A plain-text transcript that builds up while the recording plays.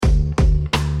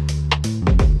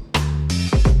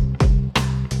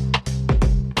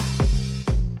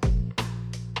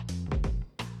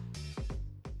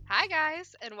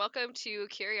guys, and welcome to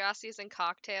Curiosities and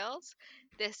Cocktails.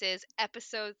 This is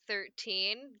episode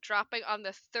 13, dropping on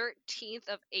the 13th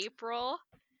of April.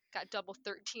 Got double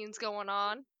 13s going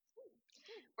on.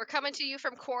 We're coming to you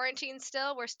from quarantine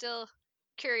still. We're still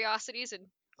Curiosities in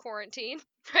quarantine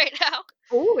right now.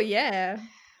 Oh, yeah.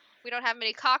 We don't have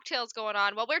many cocktails going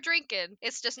on. Well, we're drinking.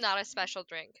 It's just not a special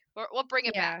drink. We'll bring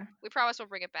it back. We promise we'll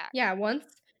bring it back. Yeah,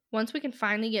 once we can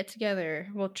finally get together,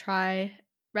 we'll try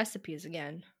recipes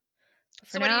again.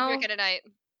 So what are you drinking tonight?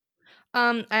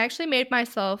 I actually made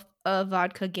myself a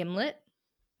vodka gimlet.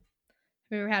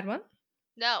 Have you ever had one?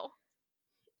 No.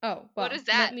 Oh, well, what is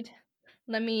that?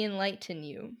 Let me enlighten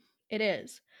you. It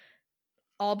is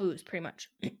all booze, pretty much.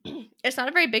 It's not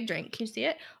a very big drink. Can you see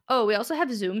it? Oh, we also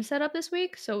have Zoom set up this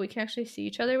week, so we can actually see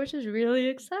each other, which is really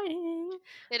exciting.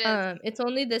 It is. It's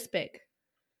only this big.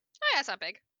 Oh yeah, it's not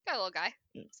big. Got a little guy.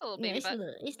 It's a little baby butt.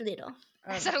 It's little.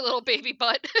 Is that a little baby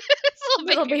butt? It's a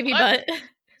little baby butt.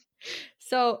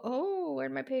 So,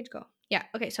 where'd my page go? Yeah,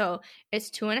 okay, so it's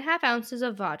 2.5 ounces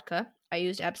of vodka. I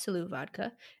used Absolute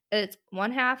vodka. It's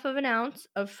 1/2 of an ounce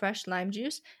of fresh lime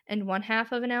juice and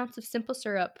 1/2 of an ounce of simple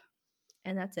syrup.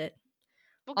 And that's it.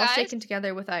 Well, all guys, shaken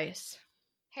together with ice.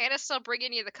 Hannah's still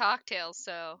bringing you the cocktails,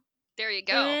 so there you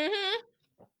go.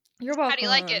 Mm-hmm. You're welcome. How do you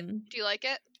like it? Do you like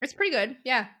it? It's pretty good,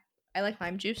 yeah. I like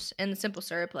lime juice, and the simple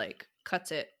syrup,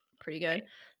 cuts it pretty good.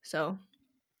 So,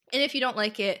 and if you don't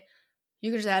like it,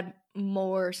 you can just add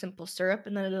more simple syrup,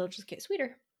 and then it'll just get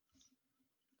sweeter.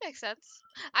 Makes sense.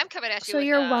 I'm coming at you so with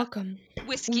you're welcome.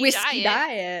 Whiskey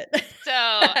diet. So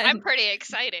I'm pretty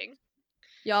exciting.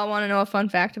 Y'all want to know a fun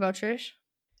fact about Trish?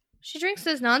 She drinks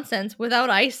this nonsense without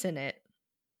ice in it.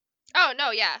 Oh,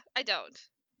 no, yeah, I don't.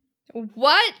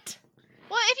 What?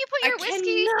 Well, if you put your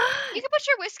whiskey, you can put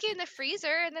your whiskey in the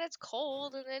freezer, and then it's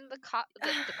cold, and then the pop is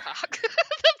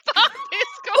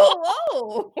cold.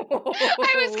 Oh, whoa.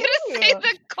 I was gonna say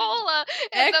the cola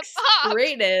and the pop.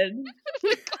 X-rated.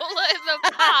 The cola and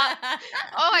the pop.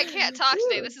 Oh, I can't talk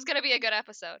today. This is gonna be a good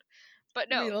episode. But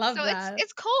no, we love that.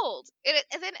 It's cold, and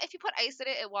then if you put ice in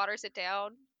it, it waters it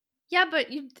down. Yeah,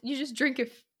 but you just drink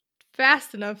it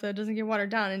fast enough that it doesn't get watered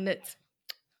down, and it's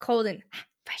cold and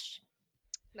fresh.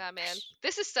 Nah, man,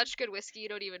 this is such good whiskey. You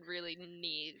don't even really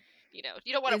need, you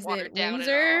don't want to water it down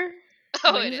Windsor? at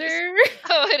all. Oh, Windsor? It is.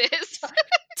 Oh, it is.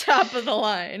 Top of the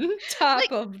line. Top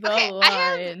of the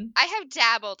line. I have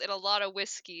dabbled in a lot of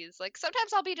whiskeys. Like,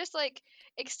 sometimes I'll be just,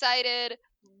 excited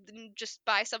and just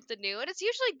buy something new. And it's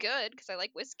usually good because I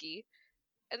like whiskey.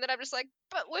 And then I'm just like,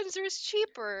 but Windsor's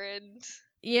cheaper. And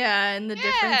yeah, and the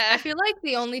difference. I feel like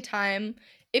the only time,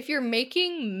 if you're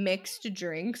making mixed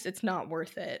drinks, it's not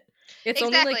worth it. It's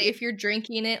only, if you're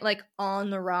drinking it, on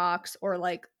the rocks or,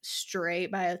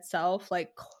 straight by itself,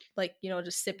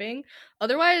 just sipping.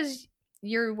 Otherwise,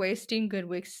 you're wasting good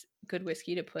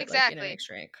whiskey to put, in a mixed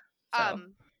drink. So.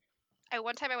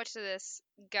 One time I went to this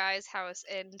guy's house,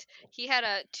 and he had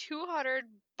a $200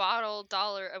 bottle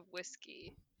of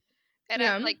whiskey. And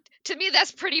I'm to me,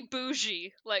 that's pretty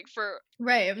bougie, for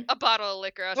a bottle of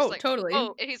liquor. I was just totally.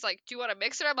 Oh, and he's like, do you want to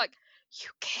mix it? I'm like, you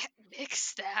can't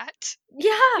mix that.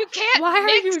 Yeah. You can't Why are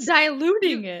you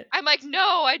diluting it? I'm like,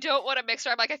 no, I don't want to mix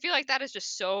it. I'm like, I feel like that is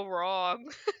just so wrong.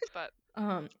 But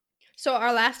so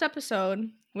our last episode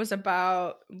was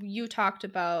about, you talked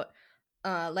about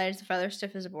light as a feather,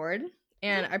 stiff as a board.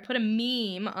 And I put a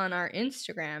meme on our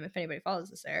Instagram, if anybody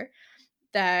follows us there,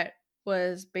 that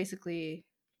was basically,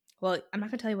 well, I'm not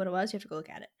going to tell you what it was. You have to go look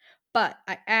at it. But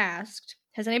I asked,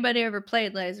 has anybody ever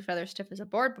played light as a feather, stiff as a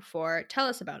board before? Tell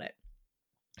us about it.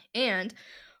 And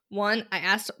I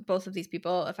asked both of these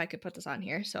people if I could put this on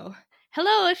here. So,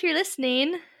 hello, if you're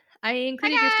listening. I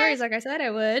included your stories like I said I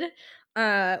would.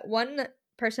 One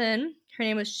person, her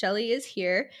name was Shelly is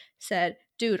here, said,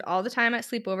 dude, all the time at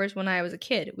sleepovers when I was a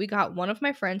kid, we got one of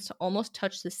my friends to almost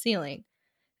touch the ceiling.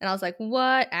 And I was like,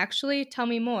 what? Actually, tell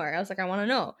me more. I was like, I want to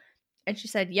know. And she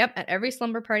said, yep, at every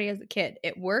slumber party as a kid.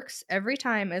 It works every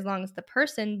time as long as the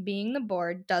person being the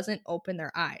board doesn't open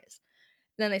their eyes.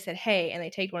 And then they said, hey, and they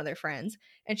tagged one of their friends.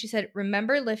 And she said,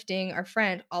 remember lifting our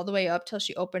friend all the way up till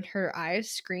she opened her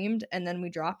eyes, screamed, and then we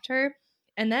dropped her.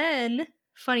 And then,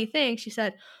 funny thing, she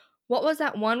said, what was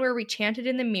that one where we chanted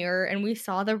in the mirror and we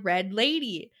saw the red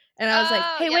lady? And I was like,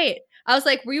 hey, wait. I was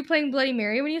like, were you playing Bloody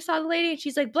Mary when you saw the lady? And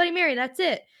she's like, Bloody Mary, that's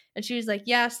it. And she was like,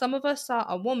 yeah, some of us saw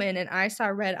a woman and I saw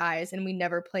red eyes and we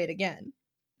never played again.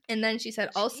 And then she said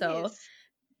also,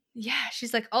 yeah,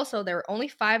 she's like, also, there were only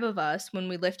 5 of us when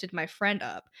we lifted my friend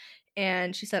up.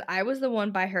 And she said, I was the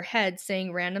one by her head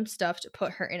saying random stuff to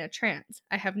put her in a trance.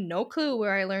 I have no clue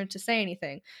where I learned to say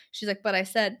anything. She's like, but I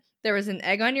said, there was an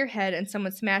egg on your head and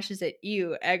someone smashes it,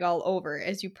 ew, egg all over,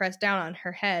 as you press down on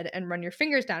her head and run your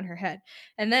fingers down her head.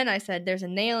 And then I said, there's a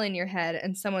nail in your head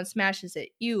and someone smashes it,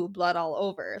 ew, blood all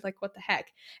over. Like, what the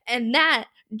heck? And that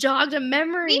jogged a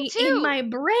memory Me in too. my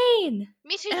brain.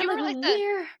 Me too. And You I'm were like, like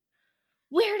the.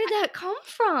 where did that come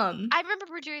from? I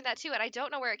remember doing that too, and I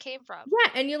don't know where it came from.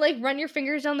 Yeah, and you like run your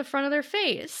fingers down the front of their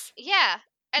face. Yeah.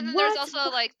 And then there's What? also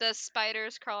like the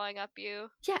spiders crawling up you.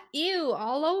 Yeah, ew,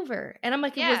 all over. And I'm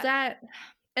like, Yeah. was that?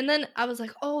 And then I was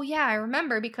like, oh yeah, I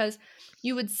remember, because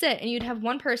you would sit and you'd have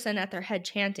one person at their head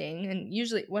chanting, and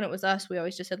usually when it was us, we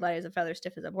always just said light as a feather,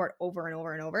 stiff as a board over and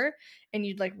over and over, and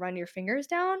you'd like run your fingers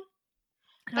down.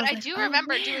 And But I was do like, oh,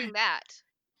 remember man. doing that.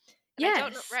 And Yes. I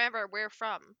don't remember where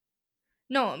from.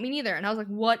 No, me neither. And I was like,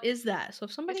 what is that? So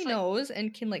if somebody It's like- knows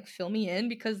and can like fill me in,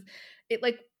 because it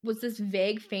like was this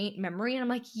vague, faint memory, and I'm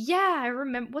like, yeah, I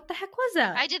remember. What the heck was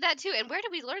that? I did that too. And where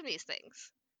did we learn these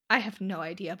things? I have no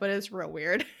idea, but it's real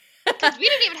weird. Because we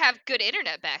didn't even have good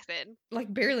internet back then.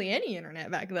 Like barely any internet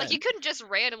back then. Like you couldn't just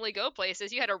randomly go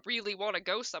places. You had to really want to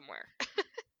go somewhere.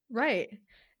 Right.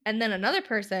 And then another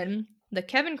person, the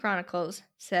Kevin Chronicles,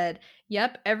 said,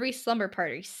 yep, every slumber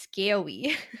party,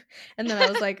 scary. And then I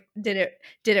was like, did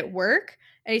it work?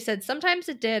 And he said, sometimes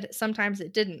it did, sometimes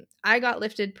it didn't. I got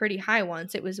lifted pretty high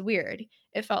once. It was weird.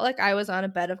 It felt like I was on a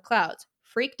bed of clouds.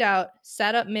 Freaked out,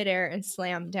 sat up midair, and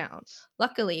slammed down.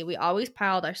 Luckily, we always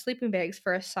piled our sleeping bags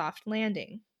for a soft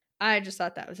landing. I just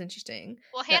thought that was interesting.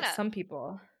 Well, that Hannah, some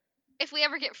people... if we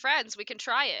ever get friends, we can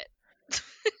try it.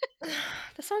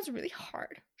 That sounds really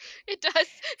hard. It does.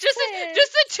 Just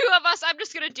the two of us. I'm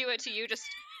just gonna do it to you. Just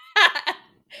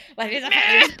like,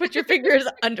 just put your fingers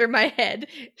under my head.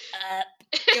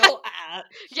 Go up.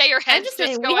 Yeah, your I'm head's just just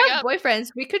saying, we going have up.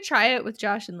 boyfriends. We could try it with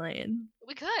Josh and Lane.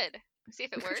 We could see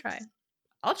if it We could works. try.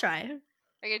 I'll try.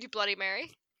 Are you gonna do Bloody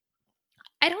Mary?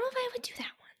 I don't know if I would do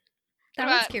that one. That What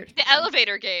one about scares me. the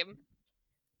elevator game.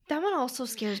 That one also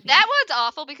scares me. That one's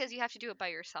awful because you have to do it by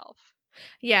yourself.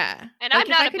 Yeah. And Like, I'm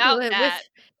not about that.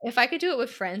 If I could do it with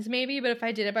friends, maybe, but if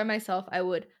I did it by myself, I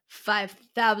would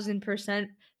 5,000%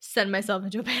 send myself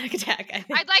into a panic attack, I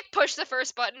think. I'd like push the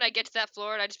first button, I get to that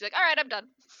floor, and I'd just be like, all right, I'm done.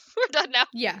 We're done now.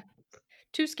 Yeah.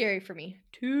 Too scary for me.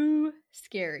 Too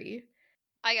scary.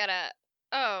 I gotta.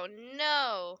 Oh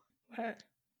no. What?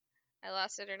 I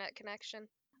lost internet connection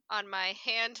on my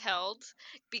handheld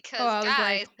because, Oh, I was guys,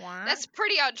 like, what? that's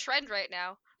pretty on trend right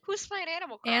now. Who's playing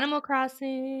Animal Crossing? Animal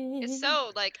Crossing. It's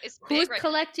so, like, it's Who's big right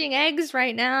collecting eggs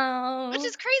right now? Which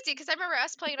is crazy because I remember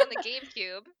us playing on the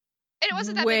GameCube. And it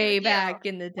wasn't that way big of a deal. back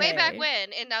in the day. Way back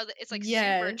when, and now it's like super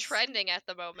Yes. trending at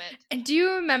the moment. And do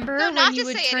you remember No, not when you to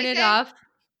would say turn it anything. off?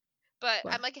 But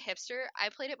What? I'm like a hipster. I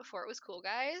played it before it was cool,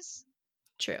 guys.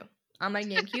 True. On my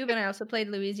GameCube, and I also played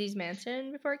Luigi's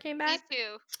Mansion before it came Me back.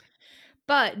 too.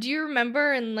 But do you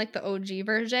remember in like the OG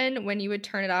version when you would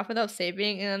turn it off without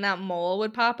saving, and then that mole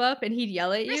would pop up and he'd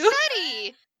yell at you?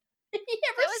 Rossetti! Yeah,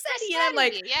 That was Rossetti, and I'm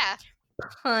like, Rossetti, yeah.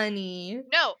 honey.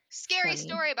 No, scary Funny.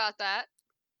 story about that.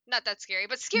 Not that scary,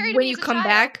 but scary to When me you as a come child.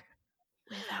 back.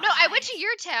 No, I went to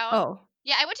your town. Oh,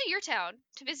 Yeah, I went to your town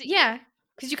to visit you. yeah,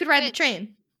 because you could ride the Which-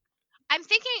 train. I'm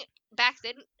thinking back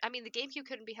then, I mean, the GameCube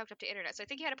couldn't be hooked up to internet, so I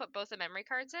think you had to put both the memory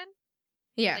cards in.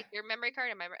 Yeah. Like your memory card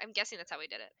and my. I'm guessing that's how we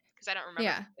did it because I don't remember.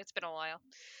 Yeah. It's been a while.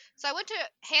 So I went to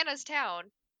Hannah's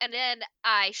town and then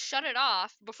I shut it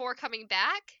off before coming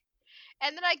back,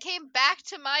 and then I came back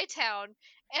to my town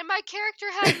and my character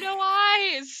had no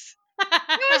eyes.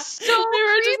 It was so They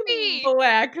were creepy. just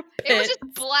black It was pits.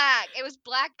 just black. It was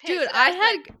black pits. Dude, and I was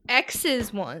had like,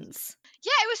 X's once.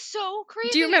 yeah, it was so creepy.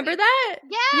 Do you remember that?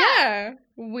 Yeah. Yeah.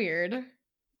 Weird.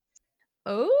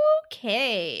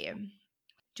 Okay.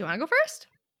 Do you want to go first?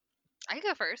 I can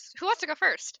go first. Who wants to go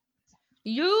first?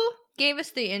 You gave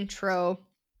us the intro.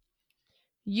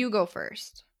 You go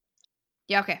first.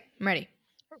 Yeah, okay. I'm ready.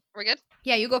 We're good.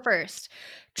 Yeah, you go first.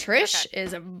 Trish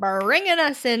is bringing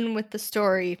us in with the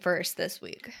story first this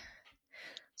week.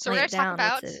 So Lay we're it gonna talk down,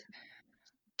 about that's it.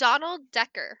 Donald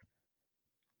Decker.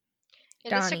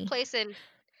 And this Donnie. took place in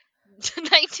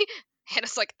 19.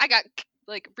 Hannah's like, I got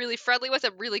like really friendly with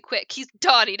him really quick. He's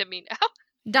Donnie to me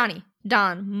now.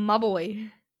 Don, my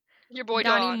boy. Your boy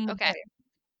Donnie, Don. my Okay. boy.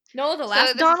 No, the So last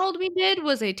this- Donald we did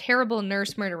was a terrible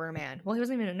nurse murderer man. Well, he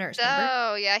wasn't even a nurse, remember?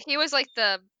 Oh yeah, he was like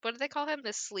the what do they call him?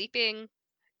 The sleeping.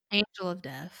 Angel of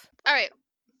Death. All right.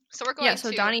 So we're going Yeah, so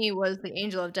to. Donnie was the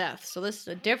Angel of Death. So this is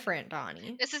a different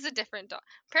Donnie. This is a different Don.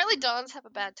 Apparently, Dons have a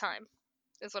bad time.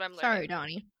 Is what I'm learning. Sorry,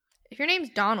 Donnie. If your name's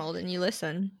Donald and you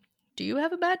listen, do you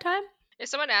have a bad time? If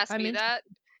someone asked I'm me into- that,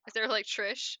 If they're like,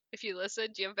 Trish, if you listen,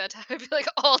 do you have a bad time? I'd be like,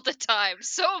 all the time,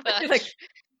 so much. Like,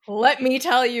 let me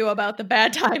tell you about the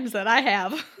bad times that I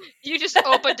have. You just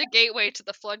opened a gateway to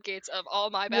the floodgates of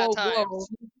all my bad times. Whoa.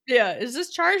 Yeah, is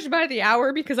this charged by the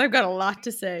hour? Because I've got a lot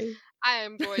to say. I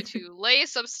am going to lay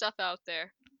some stuff out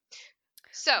there.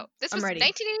 So, this was I'm ready.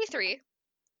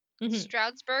 1983,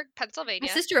 Stroudsburg, My Pennsylvania.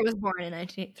 sister was born in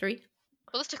 1983.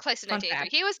 Well, this took place in Fun 1983.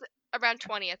 fact. He was around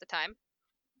 20 at the time.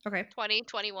 Okay. 20,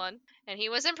 21. And he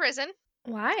was in prison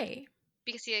Why?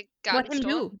 because he had gotten What him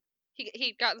stolen. do?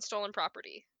 He'd gotten stolen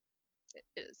property. It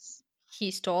is.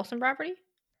 He stole some property?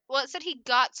 Well, it said he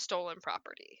got stolen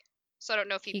property. So I don't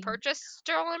know if he purchased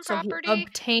stolen So property. he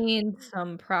obtained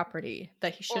some property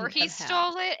that he shouldn't or he have had.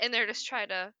 stole it and they're just trying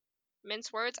to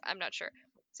mince words. I'm not sure. It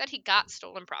said he got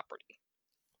stolen property.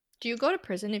 Do you go to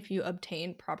prison if you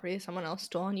obtain property someone else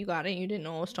stole and you got it and you didn't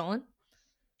know it was stolen?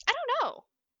 I don't know.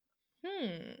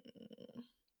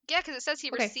 Yeah, because it says he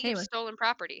received stolen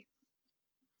property.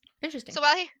 Interesting. So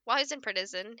while he's in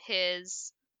prison,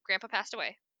 his grandpa passed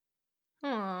away.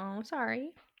 Oh,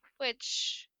 sorry.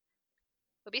 Which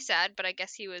would be sad, but I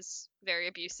guess he was very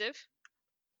abusive.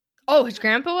 Oh, his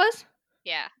grandpa was?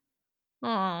 Yeah.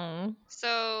 Oh.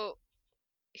 So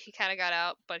he kind of got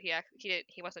out, but he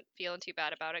wasn't feeling too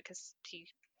bad about it because he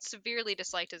severely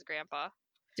disliked his grandpa.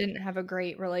 Didn't have a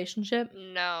great relationship?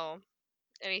 No.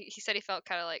 And he said he felt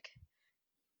kind of like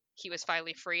he was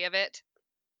finally free of it.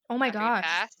 Oh my gosh,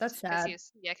 that's sad.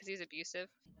 Because he was abusive.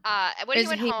 When he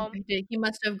went home, he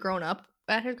must have grown up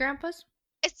at his grandpa's.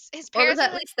 It's his parents. Or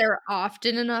at least they're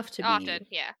often enough to be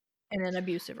yeah, in an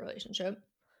abusive relationship.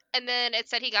 And then it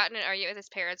said he got in an argument with his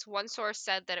parents. One source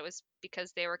said that it was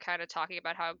because they were kind of talking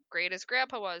about how great his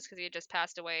grandpa was because he had just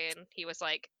passed away and he was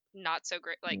like not so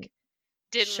great, like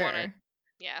didn't want to.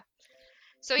 Yeah.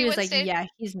 So he was like, yeah,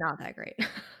 he's not that great.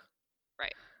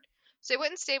 Right. So he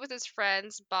went and stayed with his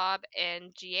friends, Bob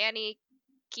and Gianni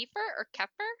Keffer.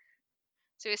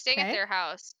 So he was staying at their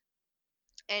house.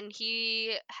 And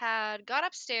he had gone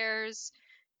upstairs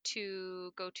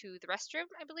to go to the restroom,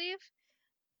 I believe.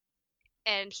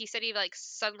 And he said he like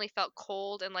suddenly felt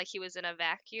cold and like he was in a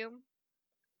vacuum.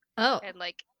 Oh. And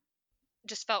like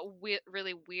just felt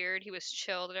really weird. He was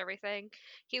chilled and everything.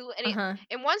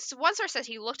 And one source says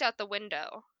he looked out the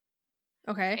window.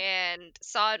 Okay. And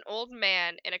saw an old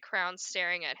man in a crown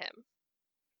staring at him.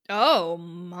 Oh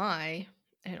my.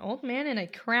 An old man in a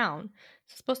crown.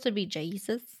 Is it supposed to be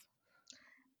Jesus?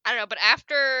 I don't know, but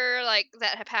after like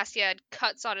that had passed, he had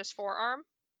cuts on his forearm.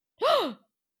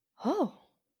 Oh.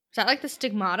 Is that like the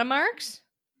stigmata marks?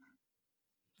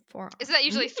 Forearm. Isn't that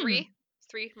usually three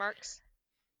marks?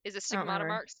 Is it stigmata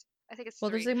marks? I think it's 3.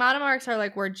 Well, the stigmata marks are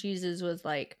like where Jesus was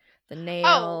like the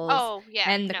nails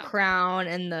and the crown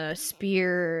and the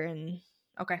spear and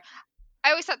okay. I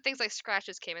always thought things like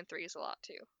scratches came in 3s a lot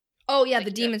too. Oh yeah, like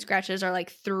the demon scratches are like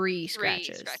 3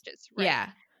 scratches. Right. Yeah.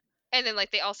 And then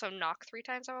like they also knock 3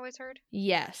 times, I've always heard.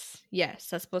 Yes,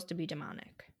 that's supposed to be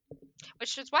demonic.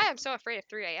 Which is why I'm so afraid of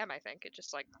 3 a.m. I think it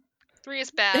just like 3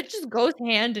 is bad. It just goes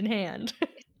hand in hand.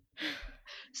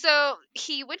 So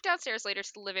he went downstairs later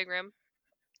to the living room,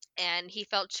 and he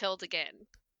felt chilled again.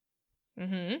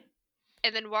 Mm-hmm.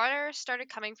 And then water started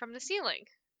coming from the ceiling.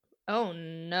 Oh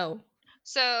no!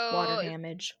 So water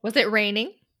damage. Was it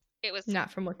raining? It was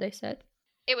not from what they said.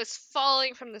 It was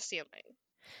falling from the ceiling.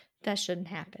 That shouldn't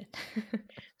happen.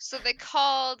 So they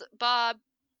called Bob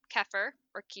Keffer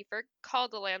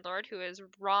called the landlord, who is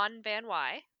Ron Van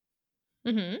Wy.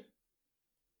 Mm-hmm.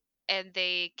 And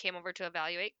they came over to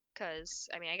evaluate because,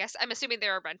 I mean, I'm assuming they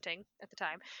were renting at the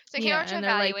time. So they came over to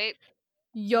evaluate. Like,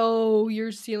 yo,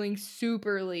 your ceiling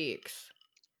super leaks.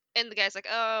 And the guy's like,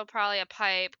 oh, probably a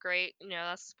pipe. Great. You know,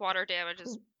 that's water damage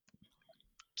is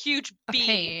huge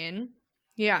pain.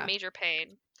 Yeah. Major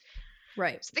pain.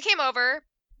 Right. So they came over.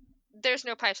 There's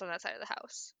no pipes on that side of the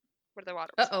house where the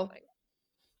water was falling.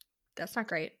 That's not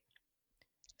great.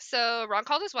 So Ron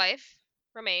called his wife,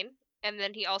 Romaine, and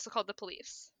then he also called the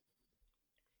police.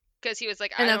 Because he was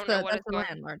like, I don't know what is going on.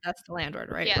 Landlord. That's the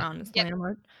landlord, right? Yeah. Ron is the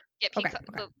landlord. Yep.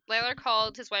 The landlord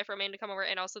called his wife, Romaine, to come over,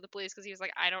 and also the police, because he was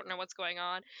like, I don't know what's going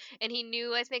on. And he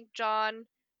knew, I think, John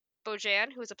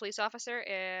Bojan, who was a police officer,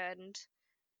 and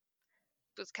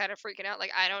was kind of freaking out,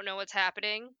 like, I don't know what's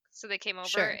happening. So they came over.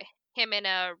 Sure. Him and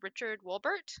Richard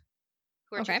Wolbert,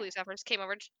 who are 2 police officers, came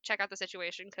over to check out the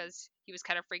situation because he was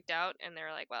kind of freaked out, and they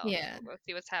were like, well, we'll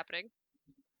see what's happening.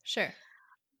 Sure.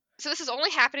 So this is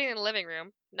only happening in the living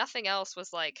room. Nothing else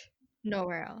was like...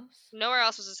 Nowhere else. Nowhere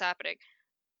else was this happening.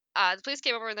 The police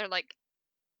came over, and they're like,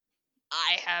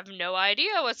 I have no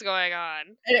idea what's going on.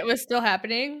 And it was still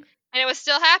happening? And it was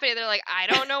still happening. They're like, I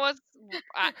don't know what's...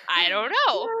 I don't know.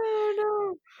 Oh,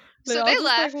 no. They So all they just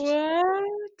left. like,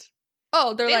 what?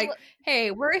 Oh, they're They like, le-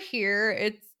 hey, we're here.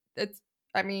 It's.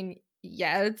 I mean,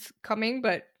 yeah, it's coming,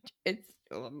 but it's.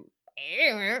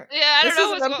 Yeah, I don't This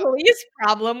know isn't what's a going. police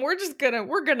problem.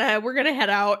 We're gonna head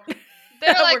out.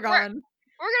 They're We're like, gone.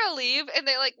 we're gonna leave, and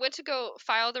they like went to go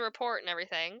file the report and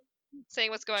everything,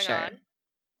 saying what's going Sure. on.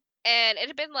 And it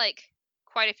had been like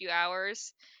quite a few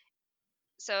hours.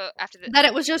 So after the That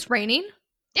it was just raining.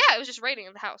 yeah, it was just raining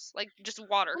in the house, like just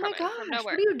water Oh my coming from gosh, what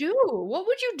nowhere. do you do? What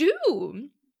would you do?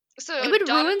 So It would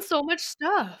Donna, ruin so much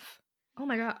stuff. Oh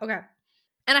my god. Okay.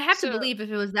 And I have to so believe if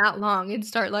it was that long, it'd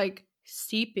start like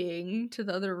seeping to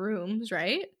the other rooms,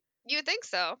 right? you would think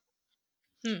so.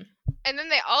 Hmm. And then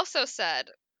they also said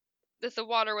that the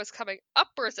water was coming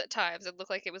upwards at times. It looked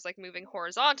like it was like moving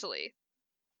horizontally.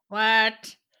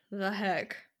 What the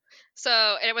heck? So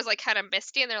and it was like kind of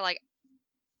misty, and they're like,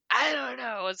 I don't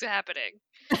know what's happening.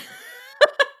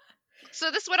 So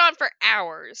this went on for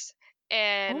hours, Oh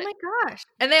and my gosh.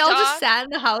 And they all just Dawn, sat in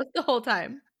the house the whole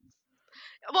time.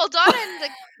 well, Donna and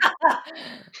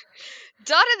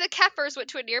the Keffers went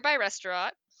to a nearby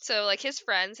restaurant. So like his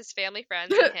friends, his family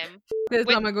friends, and him. This,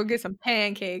 Wait. I'm gonna go get some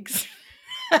pancakes.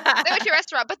 They went to a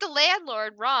restaurant, but the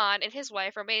landlord, Ron, and his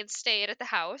wife remained staying at the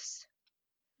house.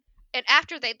 And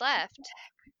after they left,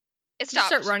 it Just stopped.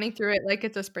 start running through it like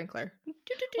it's a sprinkler.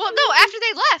 Well, no, after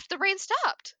they left, the rain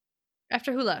stopped.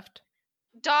 After who left?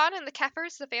 Dawn and the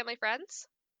Keffers, the family friends,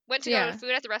 went to go Yeah. to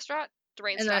food at the restaurant. The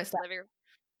rain And then stopped it in the stopped. living room.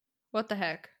 What the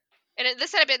heck? And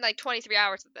this had been like 23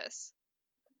 hours of this.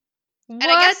 What?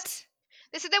 I guess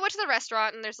they said they went to the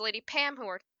restaurant, and there's a lady, Pam, who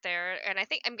worked there. And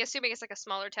I'm assuming it's like a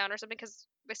smaller town or something, because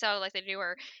they sounded like they knew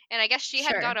her. And I guess she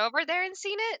had Sure. gone over there and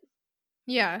seen it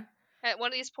Yeah. at one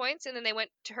of these points, and then they went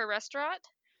to her restaurant.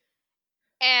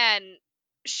 And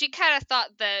she kind of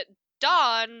thought that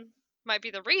Dawn might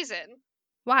be the reason,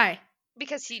 Why?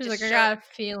 because he She's just like, I got a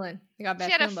feeling. I got a bad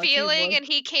she had a feeling about you, feeling, boy. and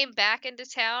he came back into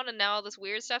town, and now all this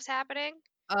weird stuff's happening.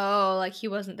 Oh, like he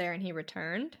wasn't there and he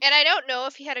returned? And I don't know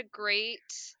if he had a great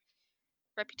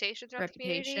reputation throughout the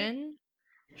community. Reputation?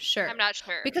 Sure. I'm not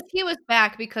sure. Because he was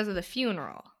back because of the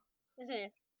funeral.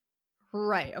 Mhm.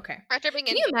 Right, okay. After being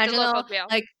Can in you imagine, the local though, jail.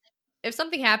 like, if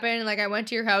something happened, like I went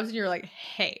to your house and you're like,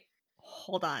 hey,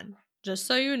 hold on. Just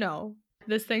so you know,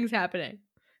 this thing's happening.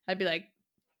 I'd be like,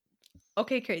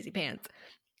 okay, crazy pants.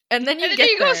 And then you and then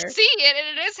get you there. go see it,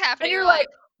 and it is happening. And you're like,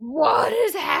 what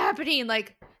is happening?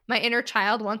 Like, my inner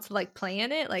child wants to, like, play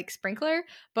in it, like, sprinkler.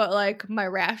 But, like, my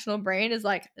rational brain is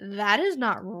like, that is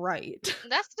not right.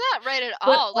 that's not right at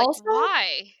But all. Like, also,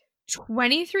 why?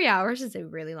 23 hours is a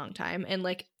really long time. And,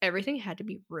 like, everything had to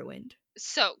be ruined.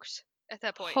 Soaked at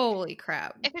that point. Holy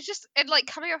crap. If it's just, and like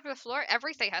coming off the floor,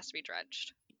 everything has to be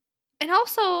drenched. And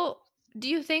also, do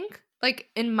you think, like,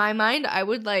 in my mind, I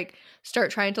would, like,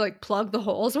 start trying to, like, plug the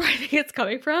holes where I think it's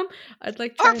coming from? I'd,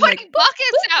 like, try Or and, putting like,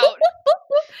 buckets out.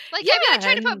 Like, yeah, I'd be like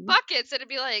trying to and put buckets, and it'd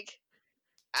be like,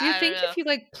 do you I think don't know. if you,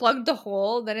 like, plug the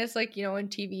hole, then it's, like, you know, in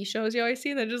TV shows you always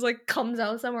see that it just, like, comes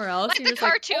out somewhere else? Like and the you're just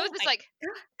like, cartoons, oh it's my- like,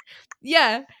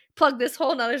 yeah, plug this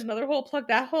hole, now there's another hole, plug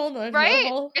that hole, now there's another right?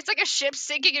 hole. It's like a ship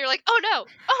sinking, and you're like, oh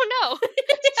no.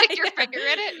 Stick your finger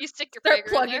in it. You stick your Start finger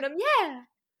plugging in there. them, yeah.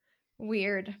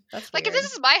 Weird. That's Like, if weird.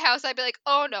 this is my house, I'd be like,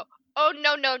 oh no. Oh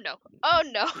no. Oh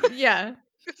no. Yeah.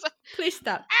 It's like, Please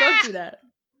stop. Don't do that.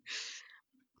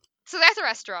 so that's a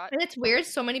restaurant. And it's weird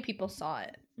so many people saw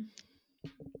it.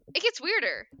 It gets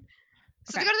weirder.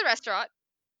 So Okay. they go to the restaurant.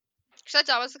 She said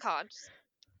Dawn was the cons.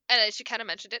 And then she kind of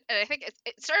mentioned it. And I think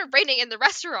it started raining in the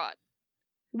restaurant.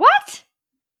 What?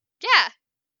 Yeah.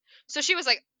 So she was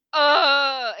like,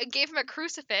 and gave him a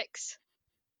crucifix.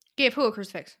 Gave who a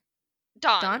crucifix?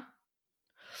 Dawn. Dawn?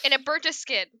 And it burnt his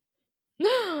skin.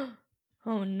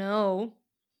 Oh no.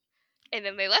 And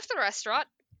then they left the restaurant,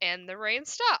 and the rain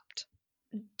stopped.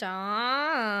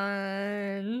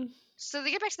 Dawn. So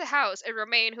they get back to the house, and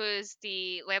Romaine, who is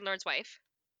the landlord's wife,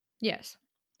 Yes.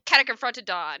 kind of confronted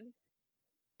Dawn.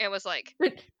 And was like,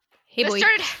 Hey boy.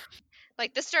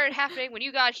 this started happening when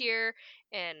you got here,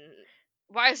 and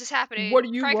why is this happening? What are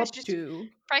you Probably up 'cause she's- to?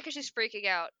 Probably because she's freaking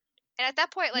out. And at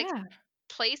that point, like, Yeah.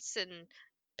 plates and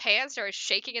pans started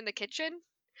shaking in the kitchen.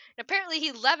 And apparently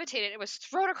he levitated and was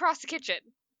thrown across the kitchen.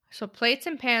 So plates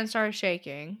and pans started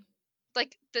shaking.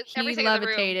 Like, He everything in the room.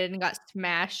 levitated and got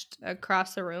smashed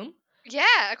across the room.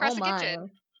 Yeah, across Oh the my.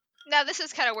 kitchen. Now, this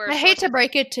is kind of where I hate to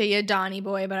break it to you, Donnie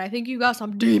boy, but I think you got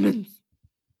some demons.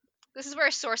 This is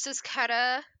where sources kind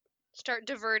of start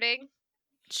diverting.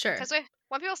 Sure. Because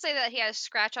one people say that he had a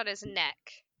scratch on his neck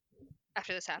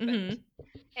after this happened.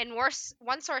 Mm-hmm. And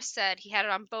one source said he had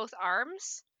it on both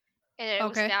arms, and it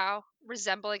was Okay. now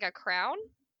resembling a crown,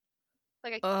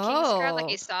 like a king's crown, like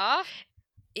he saw.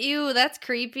 Ew, that's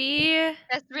creepy.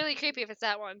 That's really creepy if it's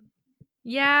that one.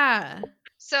 Yeah.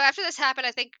 So after this happened,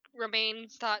 I think Romaine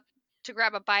thought to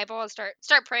grab a Bible and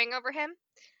start praying over him.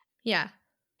 Yeah.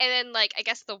 And then, like, I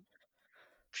guess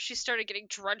she started getting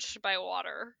drenched by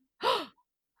water.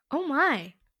 Oh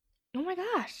my. Oh my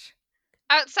gosh.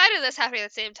 Outside of this happening at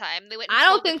the same time, they went and I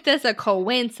don't told think that's a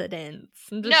coincidence.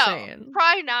 I'm just no, saying.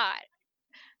 probably not.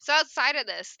 So outside of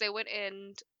this, they went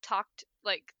and talked,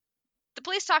 like, the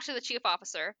police talked to the chief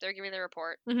officer. They're giving their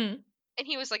report. Mm-hmm. And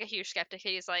he was, like, a huge skeptic.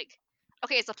 He's like,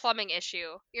 okay, it's a plumbing issue.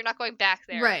 You're not going back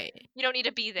there. Right. You don't need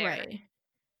to be there. Right.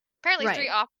 Apparently,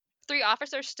 Right. three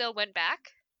officers still went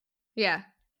back. Yeah.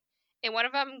 And one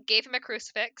of them gave him a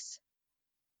crucifix.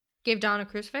 Gave Don a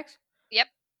crucifix? Yep.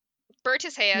 Burnt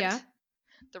his hand. Yeah.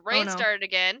 The rain no. started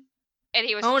again. And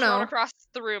he was Oh, thrown no. across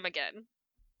the room again.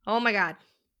 Oh my god.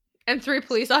 And 3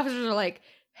 police officers are like,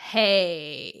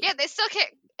 hey. Yeah, they still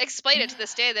can't explain it to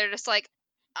this day. They're just like,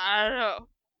 I don't know.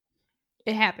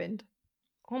 It happened.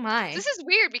 Oh my. This is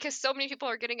weird because so many people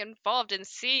are getting involved in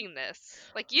seeing this.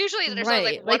 Like, usually there's only,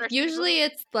 Right. like, one or two usually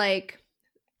people. it's like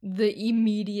the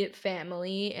immediate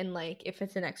family, and like if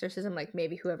it's an exorcism, like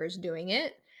maybe whoever's doing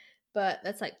it. But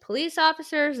that's like police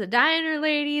officers, the diner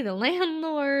lady, the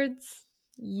landlords.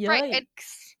 Yikes. Right, and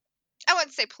I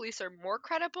wouldn't say police are more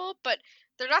credible, but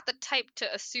they're not the type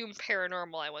to assume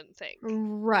paranormal, I wouldn't think.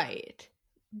 Right.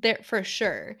 There for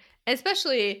sure.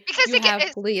 Especially Because you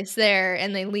have police there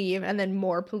and they leave and then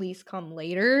more police come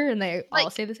later and they all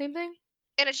say the same thing.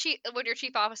 And when your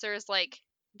chief officer is like,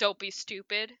 don't be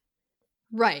stupid.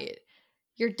 Right.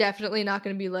 You're definitely not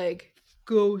going to be like,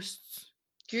 ghosts.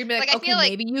 You're going to be like, I okay, feel like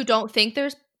maybe you don't think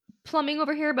there's plumbing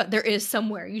over here, but there is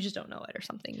somewhere. You just don't know it or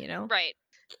something, you know? Right.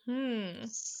 Hmm.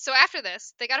 So after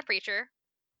this, they got a preacher.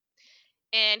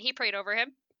 And he prayed over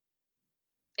him.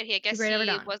 And he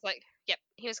was like, yep,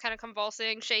 he was kind of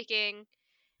convulsing, shaking.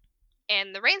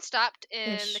 And the rain stopped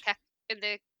in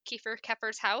the Kiefer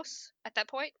Keffer's house at that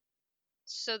point.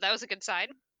 So that was a good sign.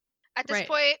 At this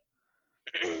point,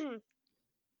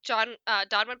 Don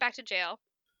went back to jail.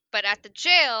 But at the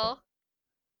jail,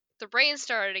 the rain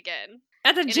started again.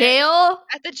 At the jail?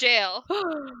 At the jail.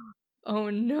 Oh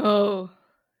no.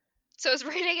 So it was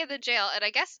raining in the jail, and I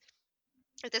guess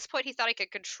at this point he thought he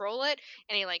could control it,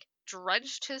 and he like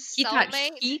drenched his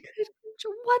cellmate. He could?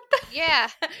 What the? Yeah.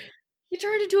 He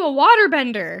turned into a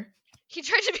waterbender. He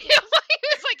tried to be he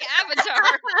was like Avatar.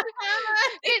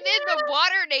 And then the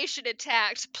Water Nation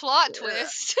attacked. Plot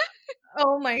twist.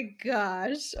 Oh my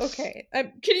gosh. Okay.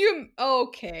 Can you?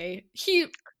 Okay.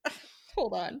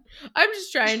 Hold on. I'm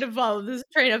just trying to follow this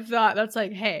train of thought that's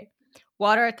like, hey,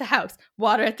 water at the house,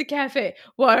 water at the cafe,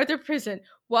 water at the prison.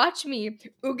 Watch me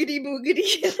oogity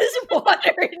boogity this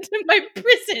water into my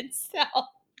prison cell.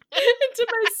 Into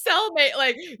my cellmate,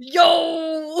 like,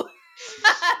 yo!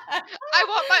 I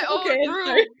want my own room.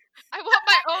 Sorry. I want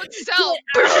my own cell.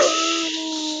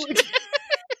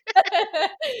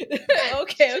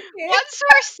 Okay. One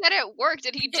source said it worked,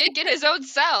 and he did get his own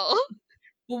cell.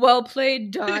 Well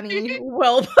played, Donnie.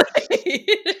 Well played.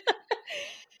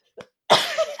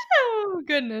 Oh,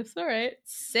 goodness. All right.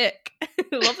 Sick.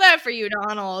 Love that for you,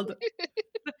 Donald.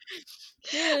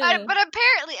 Yeah. But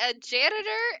apparently a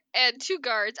janitor and 2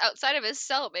 guards outside of his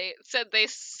cellmate said they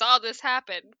saw this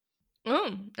happen.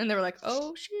 Oh, and they were like,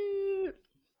 oh, shoot.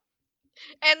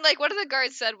 And, like, one of the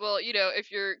guards said, well, you know,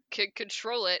 if you can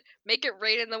control it, make it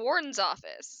rain in the warden's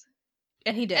office.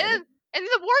 And he did. And then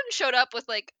the warden showed up with,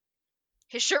 like,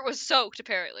 his shirt was soaked,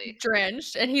 apparently.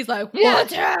 Drenched. And he's like,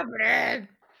 what's happening?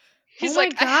 He's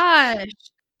like, gosh.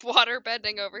 Water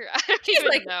bending over here. I don't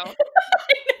even know. I know.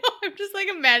 I'm just, like,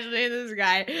 imagining this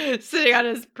guy sitting on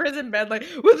his prison bed, like,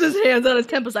 with his hands on his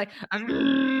temples, like,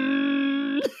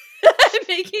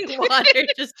 making water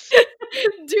just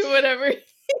do whatever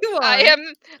he wants.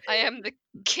 I am the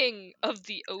king of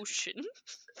the ocean.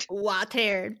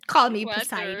 Water. Call me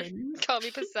Poseidon. Call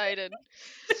me Poseidon.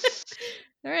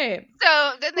 All right.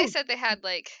 So then they said they had,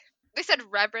 like, they said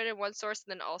Reverend in one source,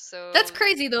 and then also... That's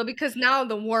crazy, though, because now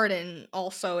the warden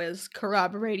also is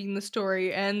corroborating the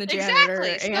story, and the janitor,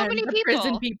 exactly. and the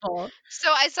prison people. So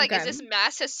it's like, is this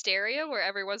mass hysteria where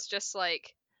everyone's just,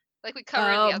 like we covered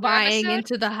in the other buying episode?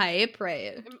 into the hype,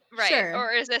 right? Right. Sure.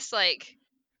 Or is this, like,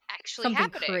 actually something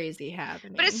happening? Crazy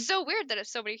happening? But it's so weird that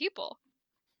it's so many people.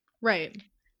 Right.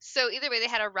 So either way, they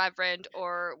had a reverend,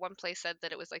 or one place said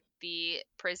that it was, like, the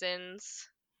prison's...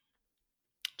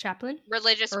 chaplain?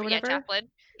 Religious, or whatever? chaplain.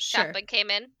 Sure. Chaplain came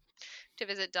in to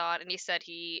visit Don, and he said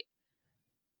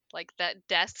like, that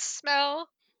death smell,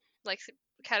 like,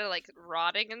 kind of, like,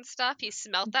 rotting and stuff. He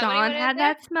smelled that. Don had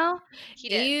that smell? He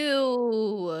did.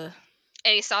 Ew.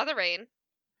 And he saw the rain.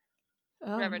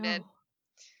 Oh, Reverend did.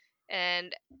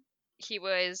 and he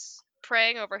was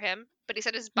praying over him, but he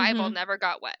said his Bible never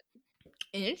got wet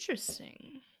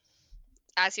Interesting.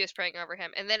 as he was praying over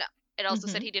him. And then it also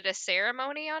said he did a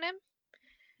ceremony on him.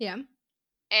 Yeah.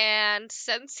 And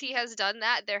since he has done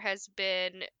that, there has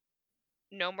been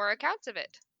no more accounts of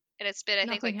it. And it's been, I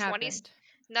think, like 20.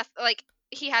 Nothing, like,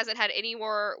 he hasn't had any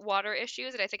more water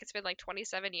issues, and I think it's been like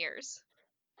 27 years.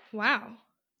 Wow.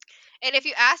 And if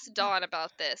you ask Don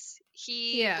about this,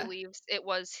 he believes it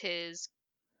was his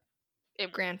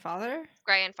grandfather.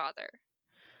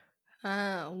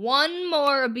 One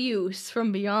more abuse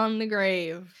from beyond the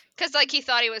grave. Because, like, he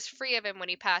thought he was free of him when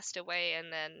he passed away,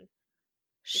 and then...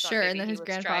 Sure, and then his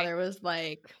grandfather was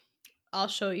like, I'll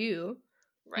show you.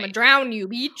 Right. I'm gonna drown you,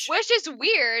 beach. Which is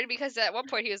weird, because at one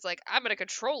point he was like, I'm gonna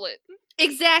control it.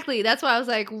 Exactly. That's why I was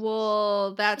like,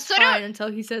 well, that's fine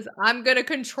until he says, I'm gonna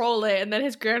control it. And then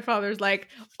his grandfather's like,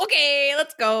 okay,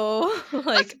 let's go. Like,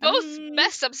 let's both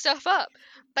mess some stuff up.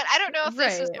 But I don't know if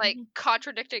this is, like,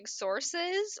 contradicting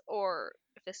sources or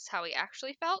if this is how he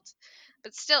actually felt.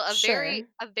 But still, a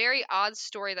very odd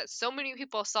story that so many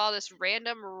people saw this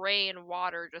random rain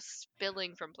water just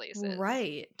spilling from places.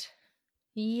 Right.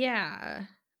 Yeah.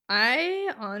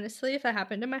 I honestly, if that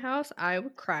happened in my house, I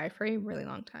would cry for a really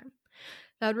long time.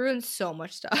 That would ruin so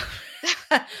much stuff.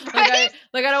 Right?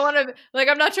 I don't want to, like,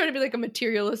 I'm not trying to be like a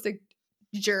materialistic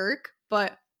jerk,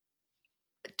 but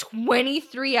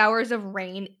 23 hours of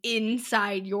rain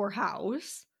inside your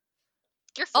house.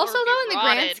 Also, though, in the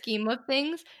grand scheme of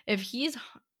things, if he's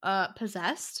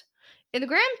possessed, in the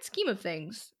grand scheme of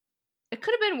things, it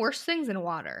could have been worse things than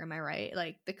water. Am I right?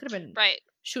 Like, they could have been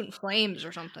shooting flames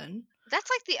or something. That's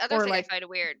like the other thing I find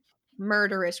weird.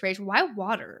 Murderous rage. Why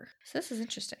water? So this is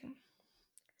interesting.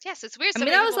 Yes, it's weird. I mean,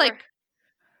 that was like,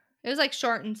 it was like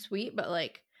short and sweet, but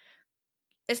like,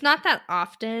 it's not that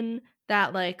often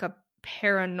that like a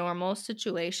paranormal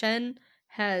situation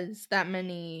has that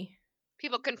many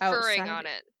people conferring on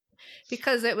it.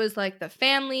 Because it was like the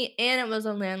family, and it was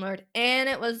a landlord, and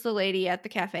it was the lady at the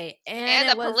cafe, and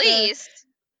it the was police.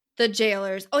 The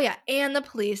jailers. Oh yeah, and the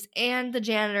police, and the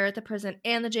janitor at the prison,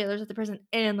 and the jailers at the prison,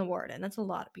 and the warden. That's a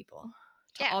lot of people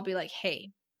to all be like,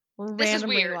 hey, we're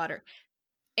randomly water.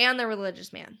 And the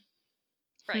religious man.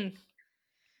 Right.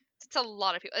 It's a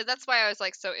lot of people. That's why I was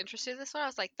like so interested in this one. I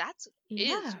was like, that's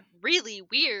is really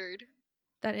weird.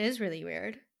 That is really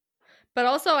weird. But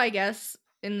also, I guess,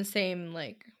 in the same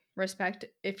like respect,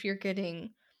 if you're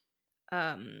getting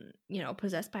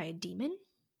possessed by a demon,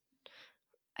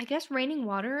 I guess raining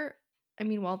water, I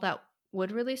mean, while that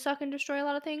would really suck and destroy a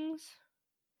lot of things,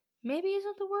 maybe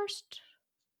isn't the worst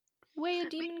way a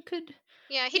demon could.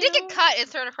 Yeah, he did get cut and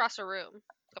thrown across a room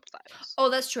a couple times. Oh,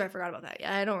 that's true. I forgot about that.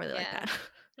 Yeah, I don't really like that.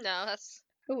 No, that's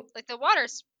like the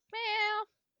water's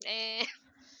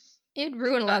It'd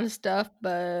ruin a lot of stuff,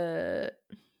 but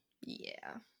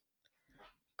yeah.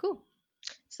 Cool.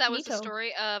 So that was the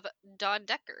story of Don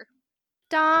Decker.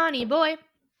 Donnie boy.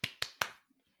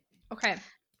 Okay.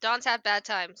 Don's had bad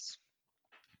times.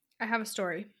 I have a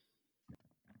story.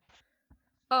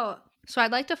 Oh, so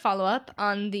I'd like to follow up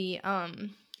on the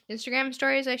Instagram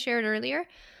stories I shared earlier.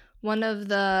 One of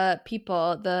the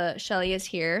people, the Shelly is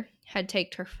here, had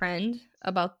tagged her friend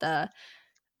about the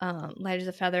Light as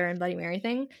a Feather and Bloody Mary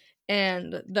thing.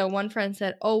 And the one friend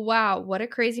said, oh, wow, what a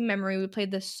crazy memory. We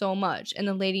played this so much. And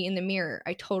the lady in the mirror,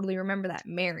 I totally remember that,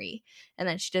 Mary. And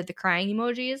then she did the crying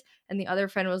emojis. And the other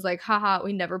friend was like, haha,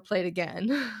 we never played again.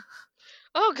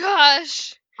 Oh,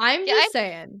 gosh. I'm just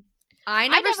saying. I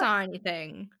never saw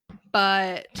anything.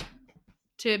 But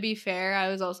to be fair, I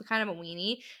was also kind of a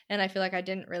weenie. And I feel like I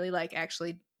didn't really like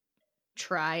actually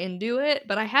try and do it.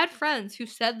 But I had friends who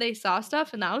said they saw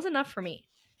stuff. And that was enough for me.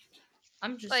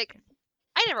 I'm just like,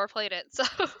 I never played it, so.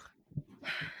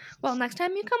 Well, next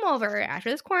time you come over,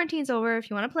 after this quarantine's over, if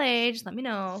you want to play, just let me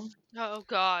know. Oh,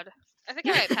 God. I think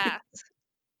I might pass.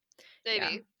 Maybe.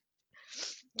 Yeah.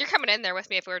 You're coming in there with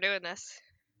me if we were doing this.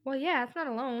 Well, yeah, it's not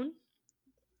alone.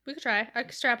 We could try. I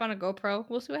could strap on a GoPro.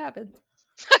 We'll see what happens.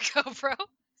 A GoPro?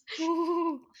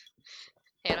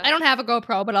 I don't have a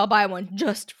GoPro, but I'll buy one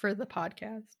just for the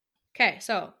podcast. Okay,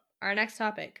 so our next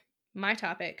topic. My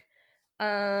topic.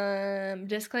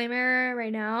 Disclaimer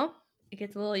right now, it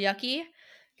gets a little yucky,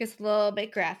 gets a little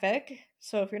bit graphic,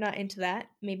 so if you're not into that,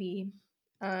 maybe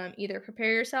either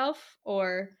prepare yourself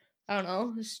or, I don't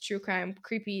know, this is true crime,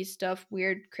 creepy stuff,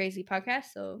 weird, crazy podcast,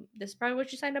 so this is probably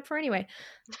what you signed up for anyway.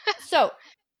 So,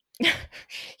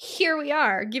 here we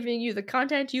are, giving you the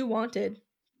content you wanted.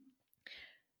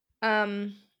 All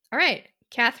right,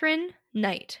 Katherine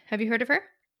Knight. Have you heard of her?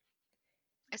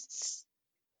 It's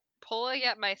pulling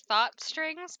at my thought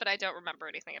strings, but I don't remember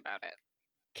anything about it.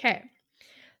 Okay.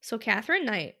 So Catherine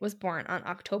Knight was born on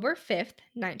October 5th,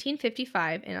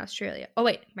 1955 in Australia. Oh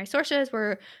wait, my sources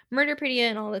were Murderpedia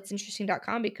and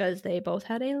allthat'sinteresting.com because they both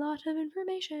had a lot of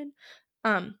information.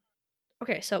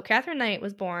 Okay, so Catherine Knight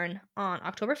was born on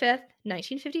October 5th,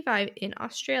 1955 in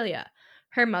Australia.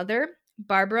 Her mother,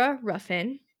 Barbara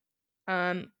Ruffin,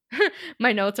 my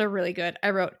notes are really good. I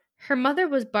wrote, her mother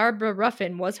was Barbara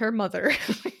Ruffin, was her mother.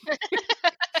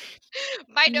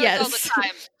 My notes all the Yes.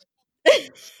 time.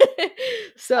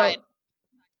 So, Fine.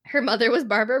 her mother was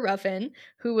Barbara Ruffin,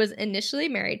 who was initially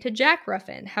married to Jack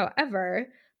Ruffin.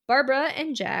 However, Barbara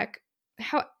and Jack,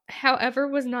 however,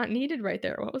 was not needed right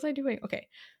there. What was I doing? Okay.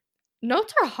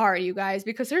 Notes are hard, you guys,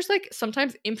 because there's like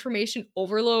sometimes information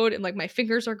overload and like my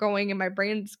fingers are going and my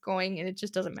brain's going and it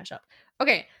just doesn't mesh up.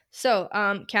 Okay, so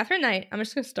Catherine Knight, I'm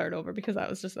just gonna start over because that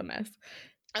was just a mess.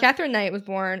 Okay. Catherine Knight was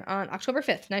born on October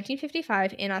 5th,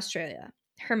 1955 in Australia.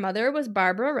 Her mother was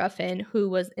Barbara Ruffin, who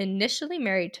was initially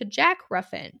married to Jack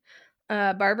Ruffin.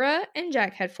 Barbara and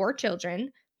Jack had 4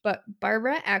 children, but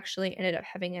Barbara actually ended up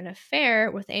having an affair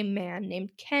with a man named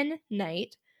Ken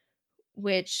Knight,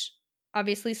 which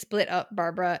obviously split up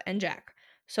Barbara and Jack.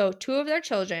 So 2 of their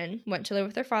children went to live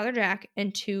with their father Jack,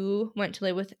 and 2 went to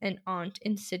live with an aunt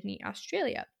in Sydney,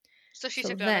 Australia. So she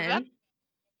took none of them?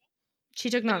 She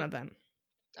took none of them.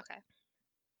 Okay.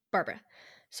 Barbara.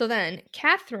 So then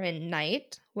Catherine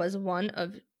Knight was one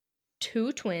of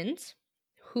 2 twins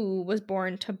who was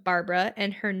born to Barbara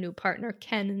and her new partner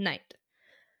Ken Knight.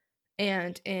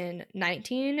 And in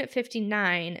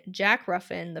 1959, Jack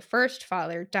Ruffin, the first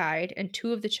father, died, and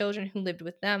 2 of the children who lived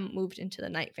with them moved into the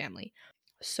Knight family.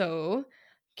 So,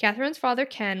 Catherine's father,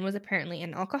 Ken, was apparently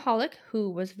an alcoholic who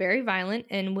was very violent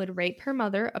and would rape her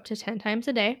mother up to 10 times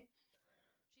a day.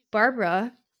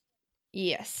 Barbara,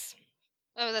 yes.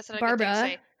 Oh, that's not a Barbara, good thing to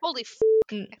say. Holy f***.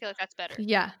 I feel like that's better.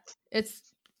 Yeah,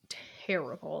 it's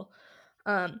terrible.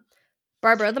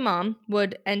 Barbara, the mom,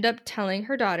 would end up telling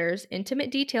her daughters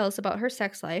intimate details about her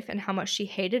sex life and how much she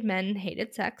hated men and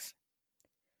hated sex.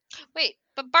 Wait,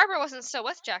 but Barbara wasn't still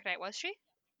with Jack Knight, was she?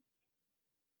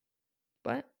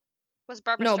 What? Was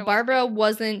Barbara No, still Barbara with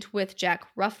wasn't with Jack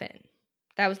Ruffin.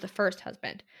 That was the first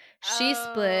husband. She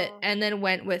split Oh. and then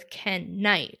went with Ken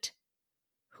Knight,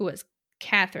 who was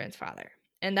Catherine's father.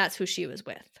 And that's who she was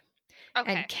with.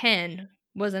 Okay. And Ken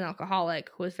was an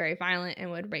alcoholic who was very violent and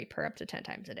would rape her up to 10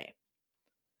 times a day.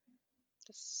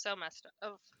 Just so messed up.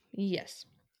 Oh. Yes.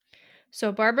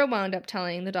 So Barbara wound up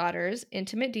telling the daughters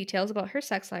intimate details about her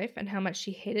sex life and how much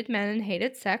she hated men and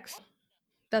hated sex.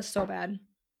 That's so bad.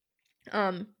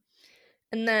 And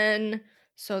then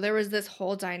so there was this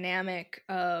whole dynamic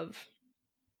of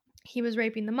he was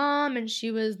raping the mom and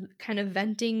she was kind of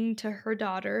venting to her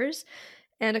daughters.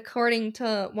 And according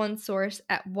to one source,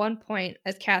 at one point,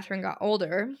 as Catherine got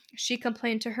older, she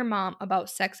complained to her mom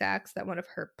about sex acts that one of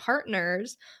her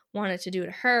partners wanted to do to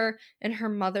her, and her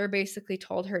mother basically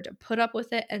told her to put up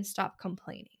with it and stop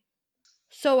complaining.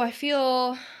 So I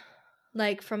feel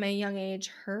like from a young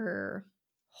age, her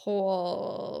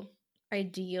whole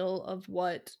ideal of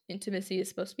what intimacy is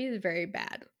supposed to be is very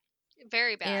bad.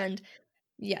 Very bad. And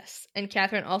yes, and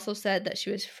Catherine also said that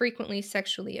she was frequently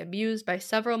sexually abused by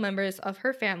several members of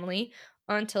her family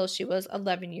until she was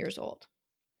 11 years old.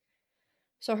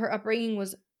 So her upbringing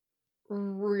was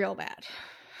real bad.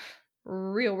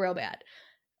 Real bad.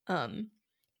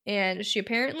 And she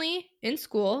apparently, in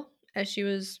school, as she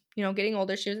was, getting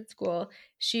older, she was at school,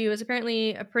 she was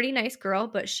apparently a pretty nice girl,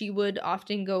 but she would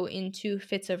often go into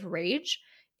fits of rage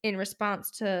in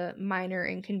response to minor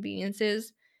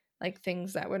inconveniences, like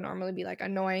things that would normally be like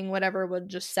annoying, whatever would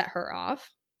just set her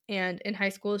off. And in high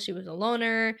school, she was a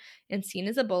loner and seen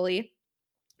as a bully.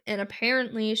 And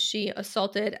apparently, she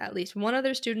assaulted at least one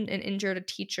other student and injured a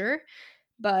teacher.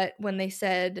 But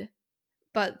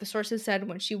the sources said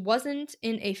when she wasn't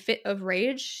in a fit of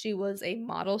rage, she was a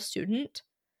model student.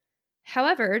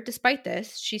 However, despite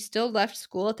this, she still left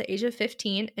school at the age of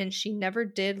 15 and she never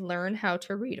did learn how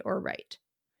to read or write.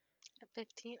 At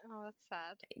 15? Oh, that's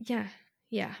sad.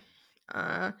 Yeah.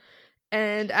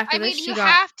 And after this, you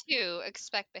have to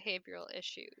expect behavioral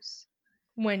issues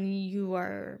when you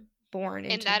are born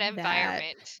into in that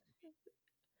environment.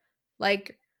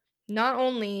 Like, not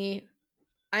only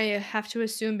I have to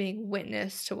assume being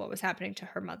witness to what was happening to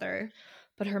her mother,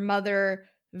 but her mother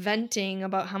venting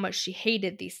about how much she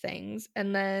hated these things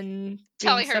and then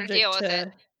telling her to deal with it.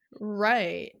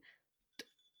 Right.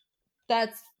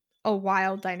 That's a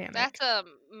wild dynamic. That's a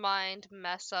mind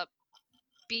mess up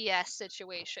BS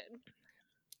situation.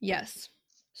 Yes.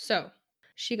 So,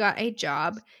 she got a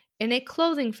job in a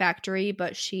clothing factory,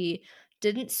 but she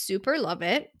didn't super love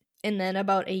it. And then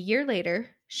about a year later,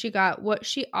 she got what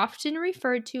she often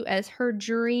referred to as her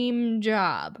dream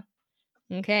job.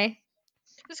 Okay?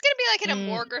 This is gonna be like in a Mm,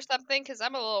 morgue or something, because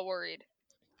I'm a little worried.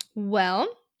 well,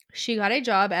 she got a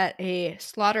job at a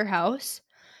slaughterhouse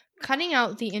cutting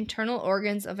out the internal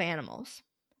organs of animals.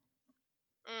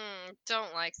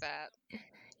 Don't like that.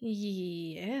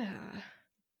 Yeah.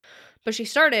 But she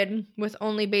started with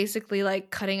only basically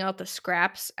like cutting out the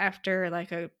scraps after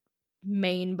like a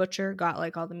main butcher got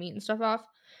like all the meat and stuff off.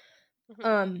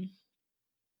 Mhm.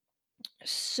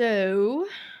 So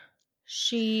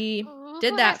she Who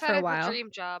did has that for that a as a while.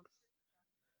 dream job?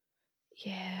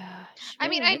 Yeah, she I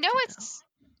really mean, I liked know it though. it's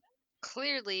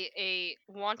clearly a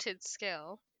wanted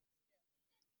skill,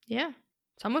 Yeah,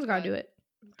 someone's got to but do it.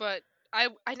 but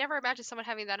I never imagined someone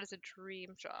having that as a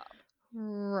dream job.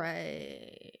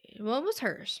 Right. Well, it was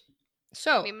hers. I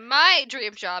So, mean, my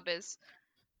dream job is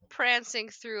prancing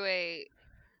through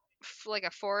like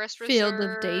a forest Field of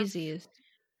reserve Daisies.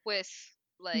 with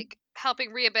like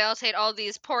helping rehabilitate all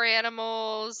these poor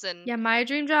animals and Yeah, my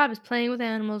dream job is playing with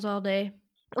animals all day.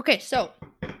 Okay, so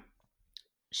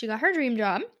she got her dream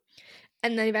job,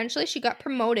 and then eventually she got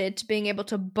promoted to being able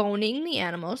to boning the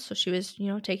animals. So she was,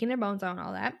 taking their bones out and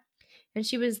all that. And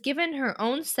she was given her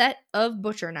own set of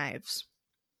butcher knives.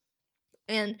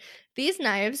 And these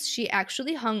knives she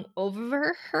actually hung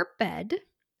over her bed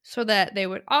so that they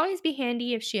would always be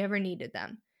handy if she ever needed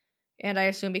them. And I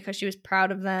assume because she was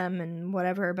proud of them and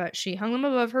whatever, but she hung them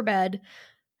above her bed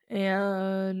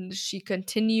and she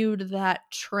continued that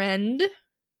trend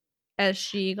as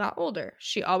she got older.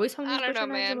 She always hung I these don't know, butcher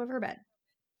knives man. above her bed.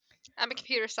 I'm a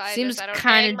computer scientist. Seems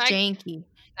kind of janky.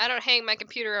 I don't hang my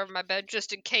computer over my bed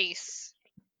just in case.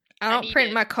 I I don't need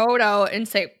print it. my code out and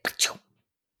say,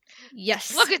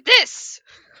 yes. Look at this.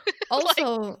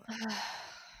 Also,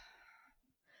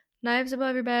 knives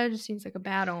above your bed just seems like a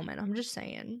bad omen. I'm just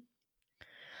saying.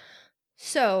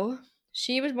 So,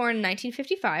 she was born in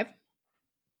 1955.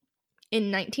 In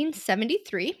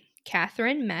 1973,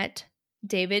 Catherine met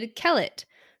David Kellett,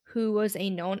 who was a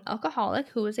known alcoholic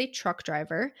who was a truck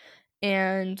driver.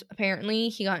 And apparently,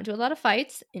 he got into a lot of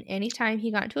fights. And anytime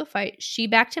he got into a fight, she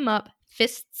backed him up,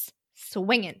 fists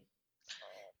swinging.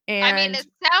 I mean, And it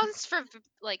sounds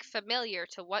like familiar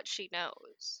to what she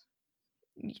knows.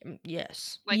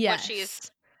 yes, Like what she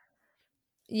is.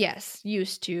 yes,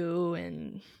 used to,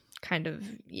 and kind of,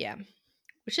 yeah,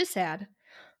 which is sad.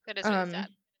 That is really sad.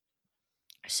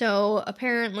 So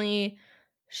apparently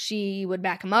she would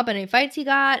back him up in any fights he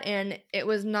got, and it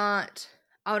was not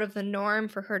out of the norm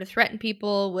for her to threaten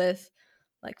people with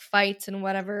like fights and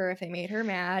whatever if they made her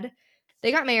mad.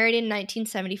 They got married in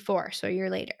 1974, so a year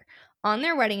later. On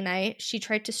their wedding night, she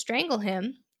tried to strangle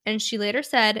him, and she later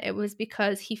said it was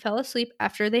because he fell asleep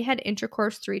after they had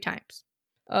intercourse 3 times.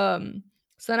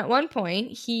 So then at one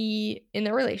point, in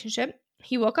their relationship,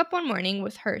 he woke up one morning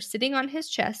with her sitting on his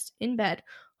chest in bed,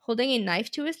 holding a knife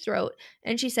to his throat,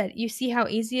 and she said, "You see how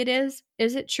easy it is?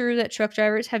 Is it true that truck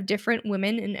drivers have different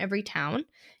women in every town?"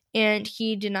 And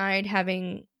he denied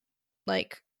having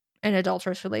like an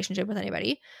adulterous relationship with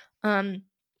anybody.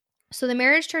 So the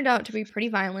marriage turned out to be pretty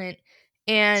violent,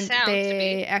 and Sounds to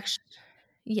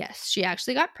be. she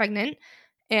actually got pregnant.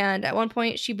 And at one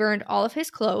point, she burned all of his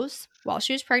clothes while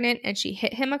she was pregnant, and she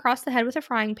hit him across the head with a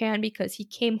frying pan because he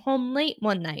came home late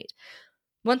one night.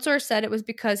 One source said it was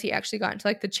because he actually got into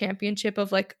like the championship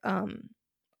of like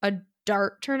a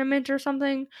dart tournament or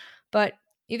something. But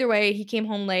either way, he came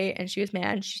home late and she was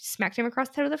mad. She smacked him across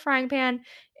the head with a frying pan,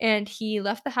 and he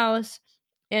left the house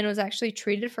and was actually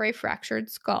treated for a fractured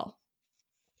skull.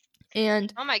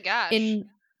 And Oh my gosh. in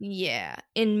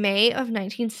May of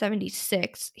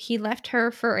 1976, he left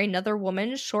her for another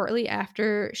woman shortly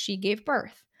after she gave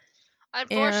birth.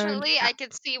 Unfortunately, I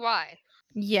can see why.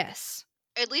 Yes.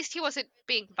 At least he wasn't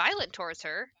being violent towards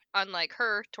her, unlike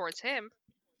her towards him.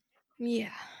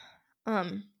 Yeah.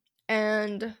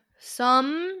 And so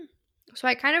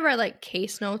I kind of read like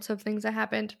case notes of things that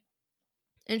happened,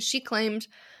 and she claimed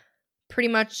pretty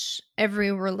much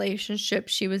every relationship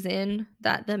she was in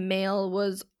that the male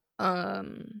was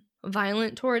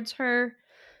violent towards her,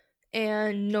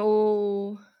 and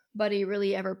nobody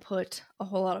really ever put a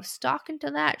whole lot of stock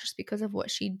into that just because of what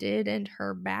she did and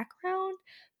her background.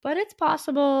 But it's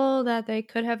possible that they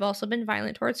could have also been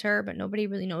violent towards her, but nobody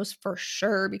really knows for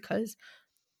sure because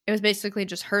it was basically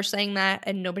just her saying that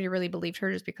and nobody really believed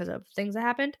her just because of things that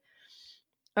happened.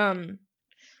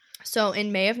 So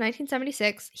in May of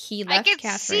 1976, he left I can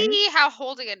Catherine. see how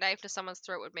holding a knife to someone's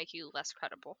throat would make you less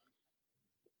credible.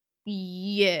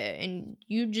 Yeah, and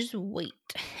you just wait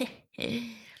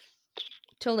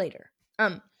till later.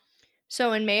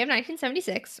 So in May of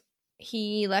 1976,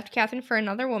 he left Catherine for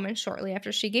another woman shortly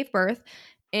after she gave birth,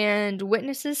 and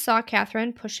witnesses saw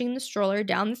Catherine pushing the stroller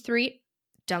down the street.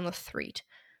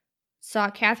 Saw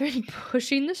Catherine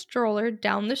pushing the stroller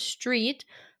down the street,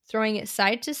 throwing it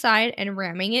side to side and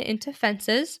ramming it into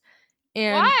fences.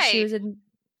 And Why?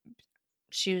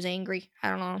 she was angry. I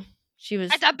don't know. She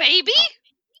was As a baby?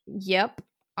 Yep,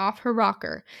 off her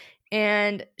rocker.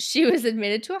 And she was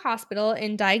admitted to a hospital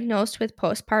and diagnosed with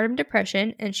postpartum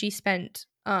depression, and she spent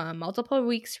multiple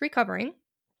weeks recovering.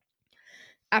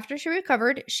 After she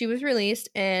recovered, she was released,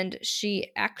 and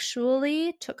she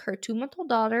actually took her 2-month-old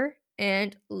daughter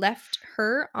and left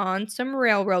her on some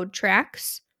railroad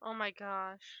tracks, Oh my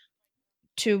gosh.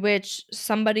 to which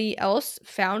somebody else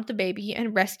found the baby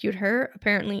and rescued her,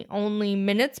 apparently only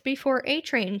minutes before a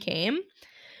train came.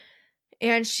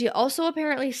 And she also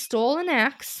apparently stole an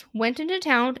axe, went into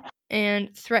town,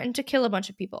 and threatened to kill a bunch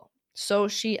of people. So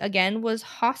she again was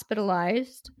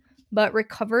hospitalized, but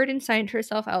recovered and signed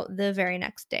herself out the very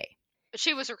next day.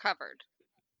 She was recovered.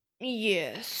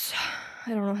 Yes.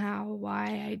 I don't know how,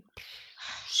 why.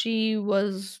 She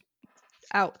was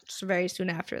out very soon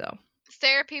after, though.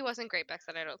 Therapy wasn't great back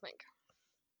then, I don't think.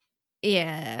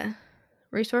 Yeah.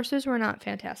 Resources were not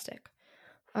fantastic.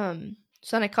 So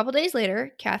then a couple days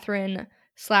later, Catherine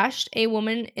slashed a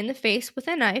woman in the face with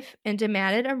a knife and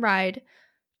demanded a ride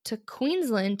to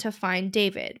Queensland to find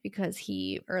David because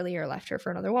he earlier left her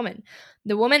for another woman.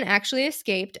 The woman actually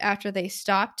escaped after they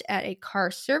stopped at a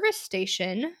car service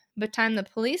station. By the time the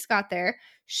police got there,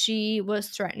 she was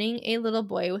threatening a little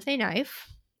boy with a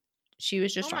knife. She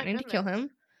was just threatening to kill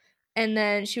him. And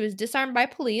then she was disarmed by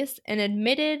police and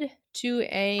admitted to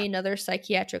another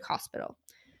psychiatric hospital.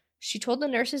 She told the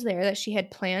nurses there that she had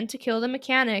planned to kill the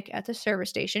mechanic at the service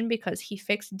station because he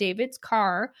fixed David's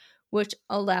car, which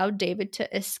allowed David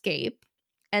to escape,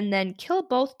 and then kill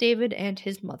both David and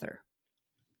his mother.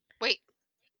 Wait.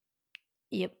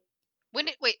 Yep.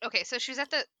 Okay, so she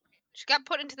got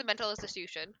put into the mental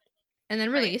institution. And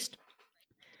then released.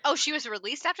 Oh, she was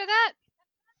released after that?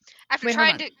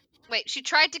 She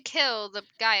tried to kill the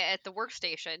guy at the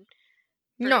workstation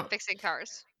for fixing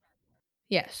cars.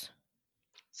 Yes.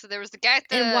 So there was the guy at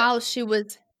the... And while she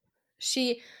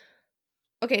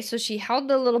held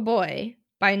the little boy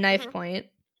by knife point,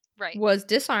 right, was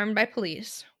disarmed by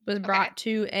police, was brought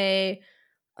to a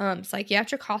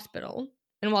psychiatric hospital,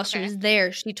 and while she was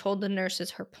there, she told the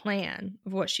nurses her plan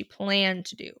of what she planned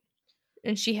to do.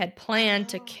 And she had planned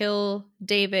to kill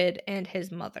David and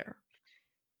his mother.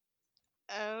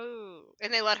 Oh.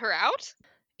 And they let her out?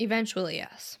 Eventually,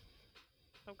 yes.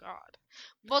 Oh, God.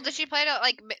 Well, did she plan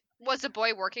to, was the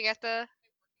boy working at the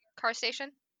car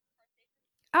station?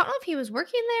 I don't know if he was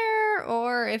working there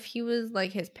or if he was,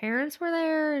 his parents were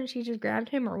there and she just grabbed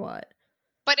him or what.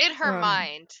 But in her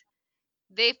mind,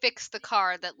 they fixed the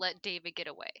car that let David get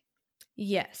away.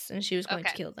 Yes, and she was going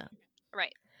to kill them.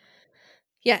 Right.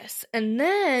 Yes, and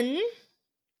then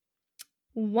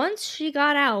once she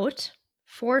got out,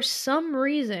 for some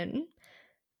reason,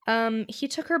 he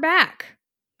took her back.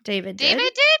 David did.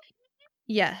 David did?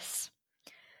 Yes.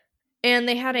 And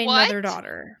they had another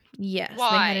daughter. Yes.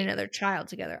 Why? They had another child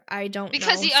together. I don't know.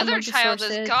 Because the other child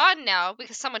is gone now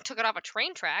because someone took it off a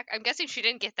train track. I'm gussing she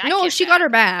didn't get that. No, she got her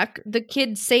back. The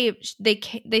kid saved.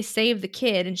 They saved the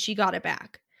kid, and she got it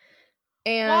back.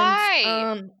 And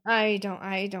why? I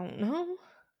don't know.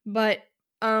 But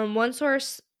one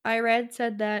source I read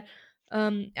said that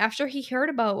after he heard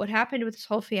about what happened with this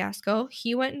whole fiasco,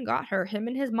 he went and got her, him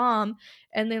and his mom,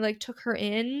 and they took her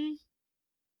in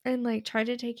and tried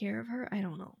to take care of her. I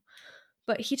don't know.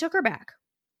 But he took her back.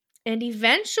 And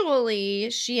eventually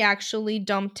she actually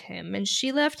dumped him and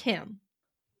she left him.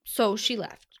 So she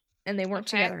left and they weren't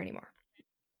together anymore.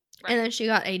 Right. And then she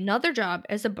got another job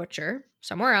as a butcher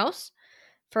somewhere else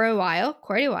for a while,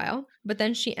 quite a while. But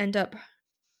then she ended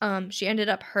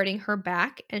up hurting her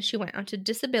back and she went onto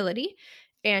disability,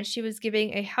 and she was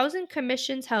giving a housing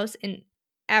commission's house in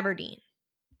Aberdeen.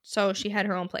 So she had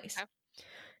her own place. Okay.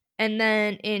 And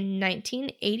then in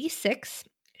 1986,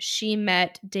 she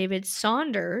met David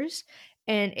Saunders,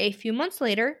 and a few months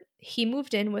later, he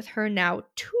moved in with her now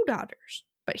 2 daughters,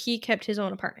 but he kept his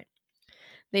own apartment.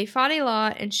 They fought a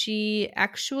lot, and she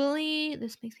actually,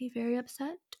 this makes me very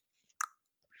upset,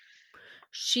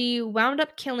 she wound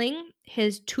up killing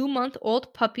his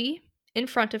 2-month-old puppy in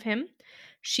front of him.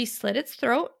 She slit its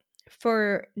throat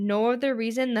for no other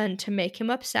reason than to make him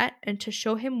upset and to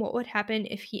show him what would happen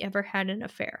if he ever had an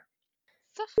affair.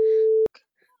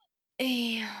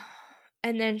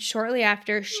 And then shortly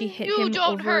after, she hit him over. You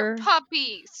don't hurt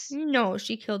puppies. No,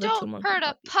 she killed a 2-month-old puppy. Don't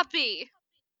hurt a puppy.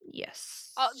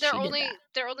 Yes. Their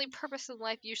only purpose in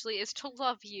life usually is to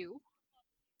love you.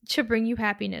 to bring you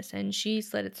happiness, and she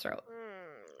slit its throat.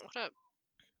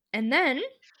 And then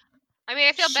I mean,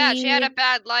 I feel bad. She had a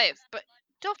bad life, but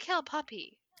don't kill a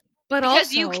puppy. But because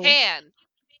also, you can.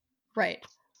 Right.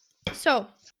 So,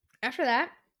 after that,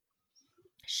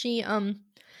 she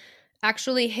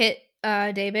actually hit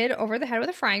David over the head with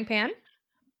a frying pan.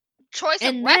 Choice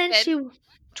and of then weapon.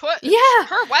 Yeah.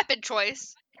 Her weapon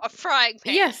choice, a frying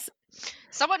pan. Yes.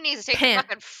 Someone needs to take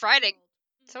the fucking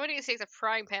Someone needs to take the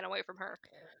frying pan away from her.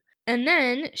 And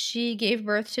then she gave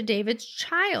birth to David's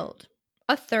child,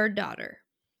 a third daughter.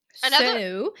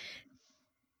 Another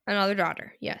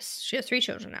daughter. Yes, she has 3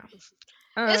 children now.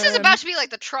 This is about to be like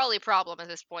the trolley problem at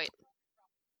this point.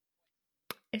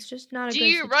 It's just not a Do good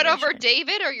you situation. run over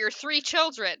David or your 3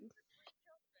 children?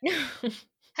 Have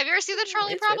you ever seen the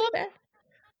trolley problem? Really bad.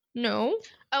 No.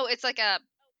 Oh, it's like a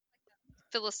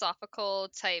philosophical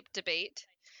type debate.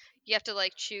 You have to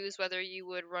like choose whether you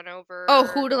would run over. Oh,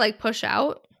 who to like push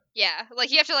out? Yeah,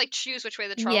 like you have to like choose which way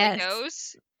the trolley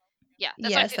goes. Yeah,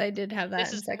 that's yes, I did have that.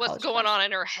 This is what's going on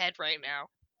in her head right now.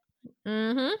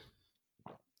 Mm-hmm.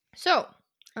 So,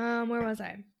 where was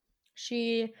I?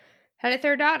 She had a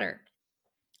third daughter.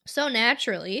 So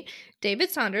naturally, David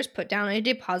Saunders put down a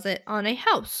deposit on a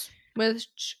house,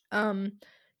 which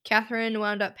Catherine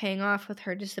wound up paying off with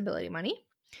her disability money.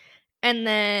 And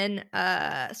then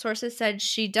sources said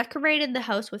she decorated the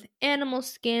house with animal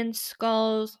skins,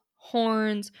 skulls,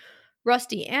 horns,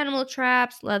 rusty animal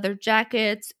traps, leather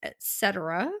jackets,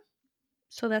 etc.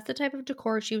 So that's the type of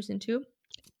decor she was into.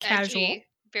 Casual. Edgy.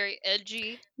 Very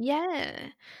edgy. Yeah.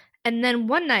 And then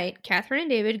one night, Catherine and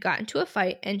David got into a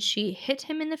fight, and she hit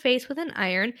him in the face with an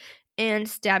iron and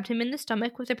stabbed him in the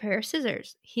stomach with a pair of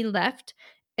scissors. He left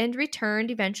and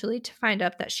returned eventually to find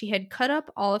out that she had cut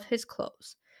up all of his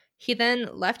clothes. He then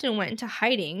left and went into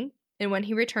hiding, and when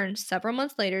he returned several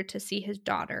months later to see his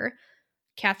daughter,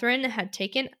 Catherine had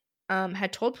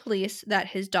told police that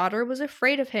his daughter was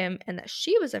afraid of him and that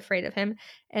she was afraid of him,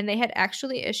 and they had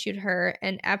actually issued her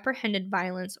an apprehended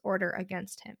violence order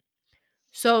against him.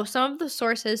 So some of the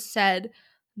sources said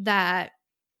that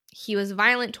he was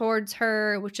violent towards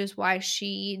her, which is why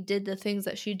she did the things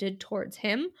that she did towards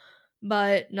him.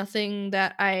 But nothing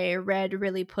that I read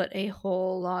really put a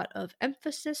whole lot of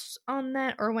emphasis on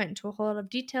that or went into a whole lot of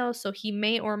detail. So he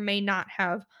may or may not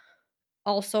have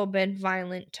also been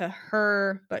violent to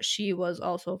her, but she was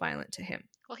also violent to him.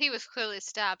 Well, he was clearly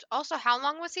stabbed. Also, how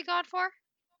long was he gone for?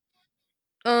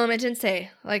 It didn't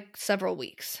say. Like several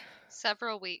weeks.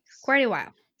 Several weeks. Quite a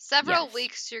while. Several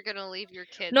weeks you're gonna leave your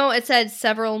kid. No, it said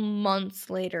several months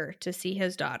later to see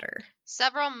his daughter.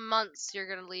 Several months you're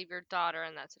gonna leave your daughter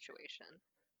in that situation.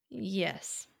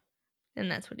 Yes.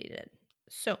 And that's what he did.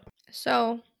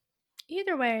 So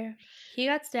either way, he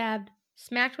got stabbed,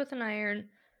 smacked with an iron.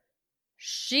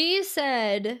 She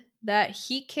said that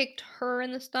he kicked her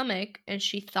in the stomach and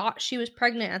she thought she was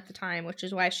pregnant at the time, which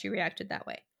is why she reacted that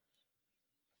way.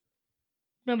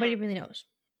 Nobody really knows.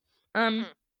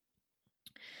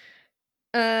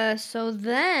 So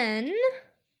then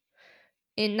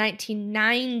in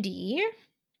 1990,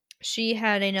 she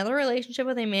had another relationship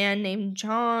with a man named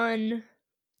John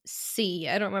C.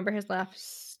 I don't remember his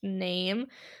last name,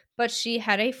 but she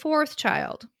had a 4th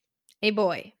child, a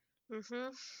boy. Mm-hmm.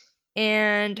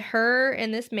 And her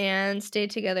and this man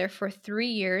stayed together for 3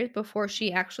 years before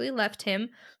she actually left him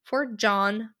for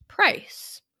John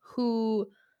Price, who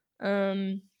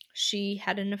she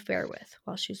had an affair with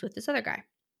while she was with this other guy.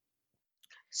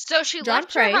 So she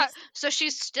left Price. So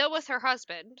she's still with her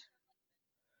husband.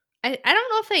 I don't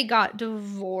know if they got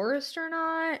divorced or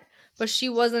not, but she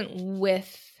wasn't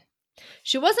with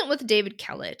David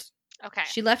Kellett. Okay.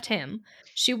 She left him.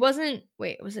 She wasn't.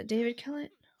 Wait, was it David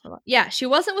Kellett? Yeah, she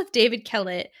wasn't with David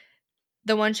Kellett,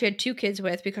 the one she had 2 kids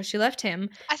with, because she left him.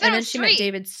 I thought and then she met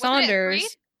David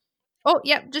Saunders. Oh,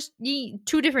 yeah, just 2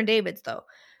 different Davids though.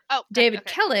 Oh, David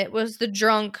Kellett was the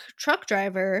drunk truck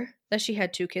driver that she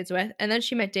had 2 kids with, and then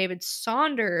she met David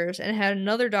Saunders and had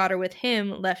another daughter with him,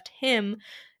 left him,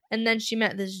 and then she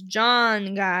met this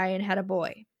John guy and had a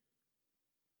boy.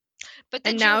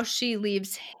 And now she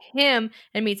leaves him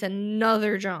and meets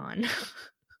another John.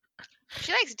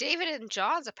 She likes David and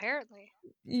John's, apparently.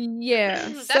 Yeah.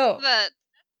 That's the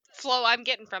flow I'm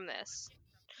getting from this.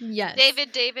 Yes.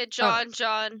 David, John.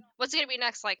 What's it going to be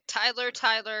next? Like Tyler.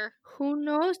 Who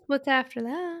knows what's after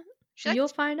that? You'll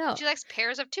find out. She likes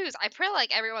pairs of 2s. I pray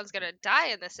like everyone's going to die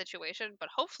in this situation, but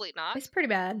hopefully not. It's pretty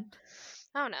bad.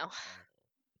 Oh, no.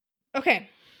 Okay.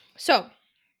 So,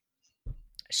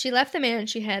 she left the man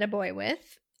she had a boy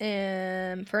with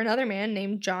for another man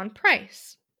named John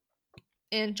Price.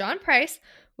 And John Price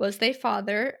was the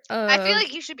father of... I feel like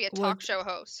he should be a talk show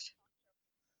host.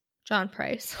 John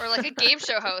Price. Or like a game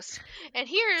show host. And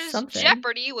here's Something.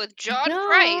 Jeopardy with John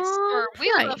Price. Or John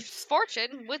Wheel of Price.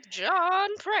 Fortune with John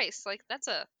Price. Like, that's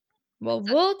a Well,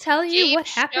 we'll tell you game what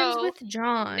happens show with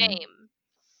John. name.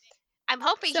 I'm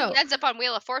hoping So- he ends up on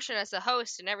Wheel of Fortune as the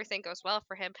host and everything goes well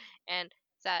for him and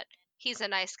that he's a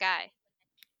nice guy.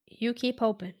 You keep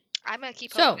hoping. I'm going to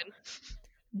keep So- hoping.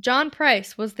 John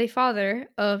Price was the father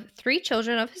of 3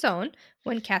 children of his own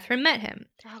when Catherine met him.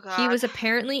 Oh, God. He was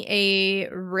apparently a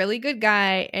really good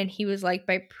guy, and he was liked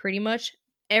by pretty much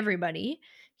everybody.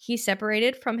 He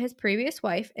separated from his previous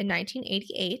wife in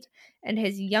 1988, and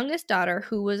his youngest daughter,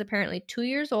 who was apparently 2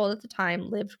 years old at the time,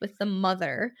 lived with the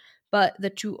mother, but the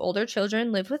 2 older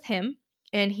children lived with him,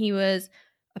 and he was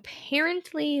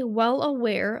apparently well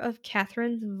aware of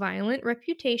Catherine's violent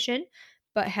reputation,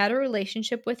 but had a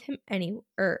relationship with him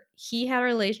he had a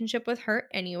relationship with her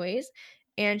anyways,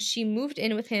 and she moved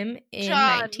in with him in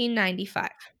John. 1995.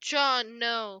 John,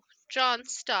 no. John,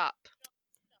 stop.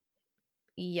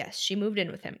 Yes, she moved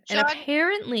in with him. John- and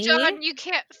apparently John, you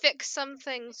can't fix some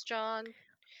things, John.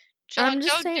 John, I'm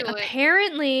just don't saying, do it.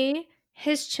 apparently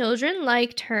his children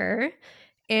liked her,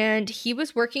 and he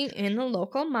was working in the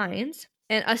local mines,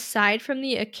 and aside from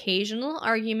the occasional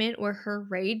argument where her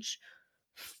rage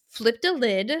flipped a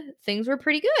lid, things were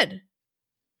pretty good.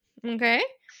 Okay?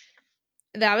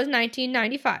 That was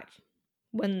 1995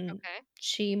 when Okay.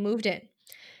 she moved in.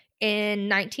 In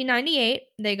 1998,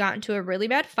 they got into a really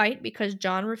bad fight because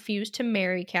John refused to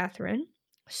marry Catherine.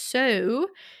 So,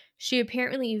 she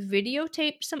apparently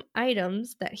videotaped some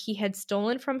items that he had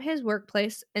stolen from his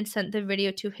workplace and sent the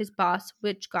video to his boss,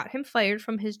 which got him fired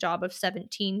from his job of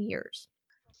 17 years.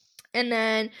 And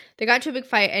then they got into a big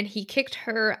fight, and he kicked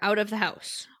her out of the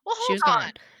house. Well, She was hold on.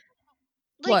 gone.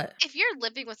 Like, What? if you're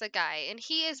living with a guy and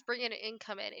he is bringing an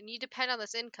income in and you depend on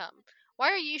this income,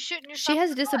 why are you shooting yourself She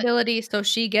has in the foot? disability, so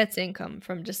she gets income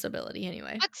from disability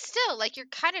anyway. But still, like, you're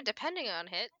kind of depending on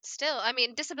it. Still, I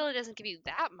mean, disability doesn't give you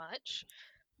that much.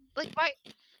 Like, why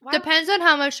Depends on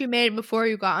how much you made before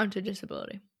you got onto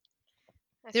disability.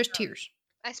 That's There's true. tiers.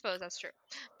 I suppose that's true.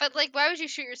 But, like, why would you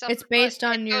shoot yourself It's in the foot based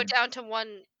on and your- go down to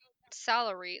one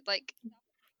salary? Like,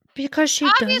 Because she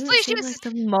Obviously, doesn't she seem was-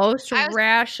 like the most I was-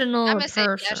 rational I'm gonna say,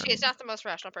 person. yeah, she is not the most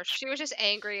rational person. She was just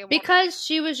angry and Because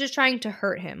she was just trying to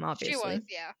hurt him, wanted, she obviously. was,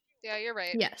 yeah. Yeah, you're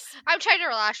right. Yes. I'm trying to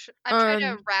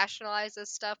Um, rationalize this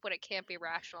stuff when it can't be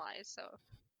rationalized. So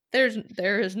You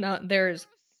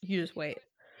just wait.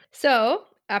 So,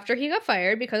 after he got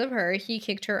fired because of her, he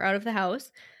kicked her out of the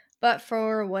house. But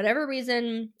for whatever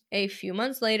reason, a few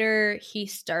months later, he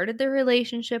started the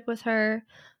relationship with her,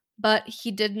 but he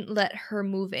didn't let her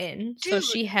move in. So Dude,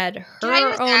 she had can I her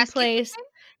just own ask you place, something?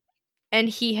 and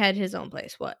he had his own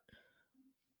place. What?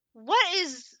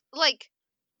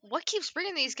 What keeps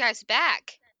bringing these guys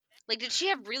back? Like, did she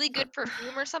have really good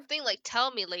perfume or something? Like,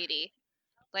 tell me, lady.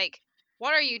 Like,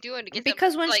 what are you doing to get them?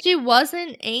 Because when like, she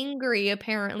wasn't angry,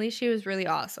 apparently she was really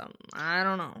awesome. I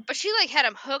don't know. but she like had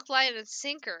him hook, line, and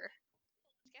sinker.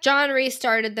 John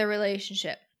restarted the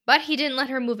relationship, but he didn't let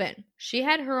her move in. She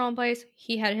had her own place,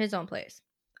 he had his own place.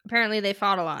 Apparently they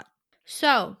fought a lot.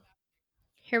 So,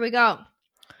 here we go.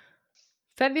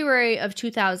 February of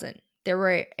 2000. There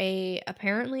were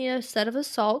apparently a set of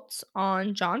assaults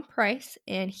on John Price,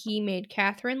 and he made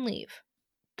Catherine leave.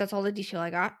 That's all the detail I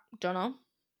got. Don't know.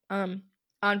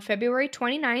 On February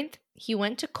 29th, he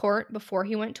went to court before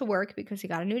he went to work because he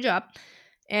got a new job,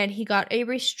 and he got a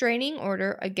restraining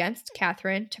order against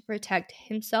Catherine to protect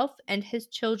himself and his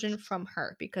children from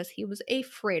her because he was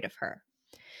afraid of her.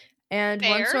 And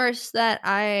one Fair. source that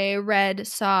I read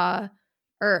said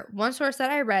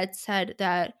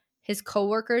that his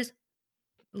coworkers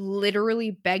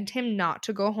literally begged him not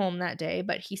to go home that day,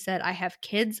 but he said, I have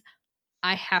kids.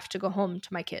 I have to go home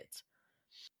to my kids.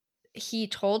 He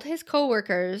told his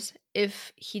coworkers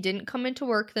if he didn't come into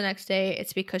work the next day,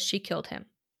 it's because she killed him.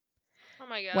 Oh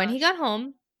my god. When he got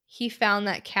home, he found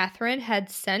that Catherine had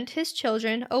sent his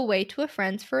children away to a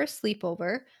friend's for a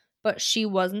sleepover, but she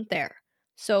wasn't there.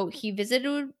 So he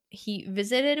visited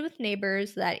with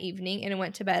neighbors that evening and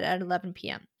went to bed at 11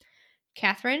 p.m.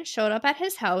 Catherine showed up at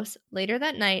his house later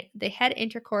that night. They had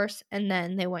intercourse and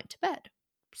then they went to bed.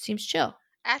 Seems chill.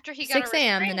 After he got 6 a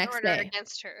a.m. the restraining next order day.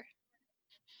 against her.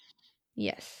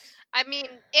 Yes. I mean,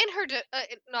 in her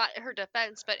not her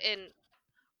defense, but in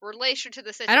relation to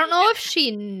the situation. I don't know if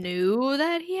she knew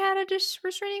that he had a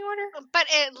restraining order. But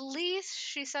at least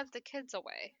she sent the kids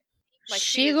away. Like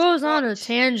she is goes on a whooped.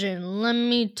 tangent, let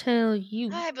me tell you.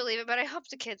 I believe it, but I hope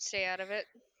the kids stay out of it.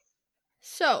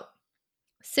 So,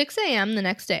 6 a.m. the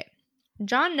next day.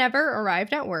 John never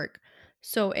arrived at work,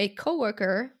 so a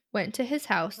coworker went to his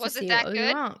house Was to it see that what was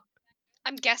good? wrong.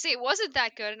 I'm guessing it wasn't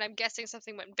that good, and I'm guessing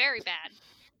something went very bad.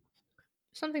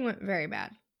 Something went very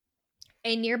bad.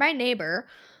 A nearby neighbor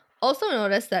also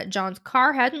noticed that John's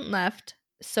car hadn't left,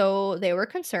 so they were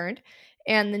concerned,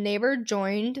 and the neighbor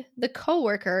joined the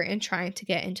coworker in trying to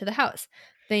get into the house.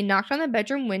 They knocked on the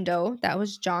bedroom window. That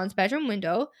was John's bedroom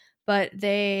window, but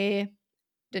they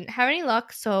didn't have any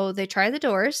luck, so they tried the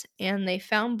doors, and they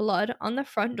found blood on the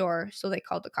front door, so they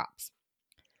called the cops.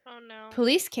 Oh no.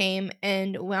 Police came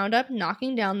and wound up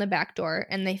knocking down the back door,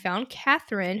 and they found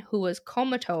Catherine, who was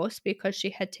comatose because she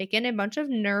had taken a bunch of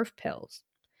nerve pills.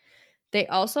 They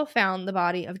also found the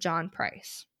body of John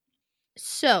Price.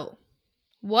 So,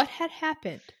 what had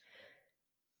happened?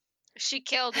 She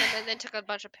killed him and then took a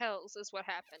bunch of pills, is what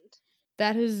happened.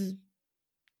 That is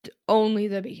only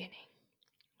the beginning.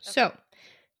 Okay. So,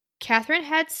 Catherine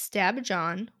had stabbed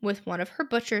John with one of her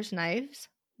butcher's knives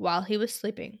while he was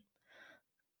sleeping.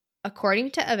 According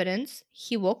to evidence,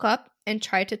 he woke up and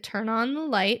tried to turn on the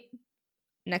light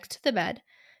next to the bed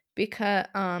because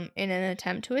in an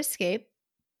attempt to escape,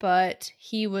 but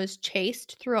he was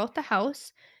chased throughout the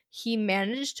house. He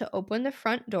managed to open the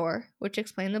front door, which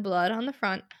explained the blood on the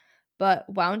front, but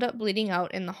wound up bleeding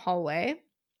out in the hallway.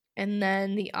 And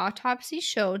then the autopsy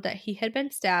showed that he had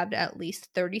been stabbed at least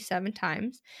 37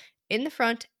 times in the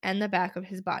front and the back of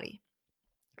his body,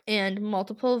 and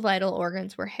multiple vital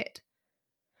organs were hit.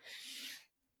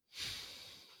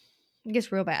 It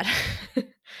gets real bad.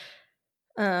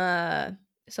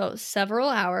 So several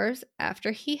hours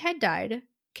after he had died,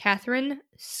 Catherine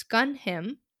skinned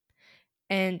him,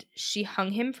 and she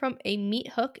hung him from a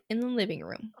meat hook in the living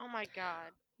room. Oh my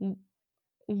god.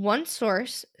 One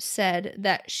source said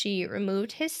that she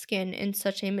removed his skin in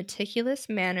such a meticulous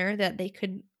manner that they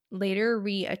could later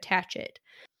reattach it.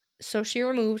 So she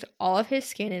removed all of his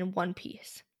skin in one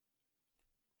piece.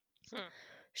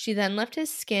 She then left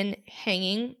his skin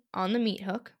hanging on the meat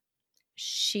hook.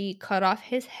 She cut off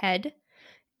his head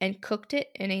and cooked it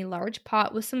in a large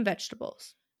pot with some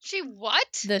vegetables. She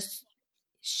what?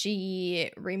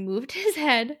 She removed his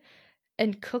head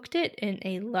and cooked it in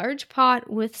a large pot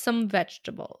with some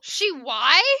vegetables. She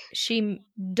why? She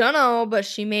dunno, but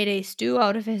she made a stew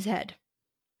out of his head.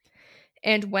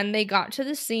 And when they got to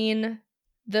the scene,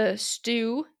 the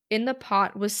stew in the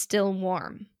pot was still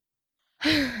warm.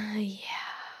 Yeah.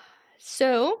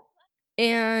 So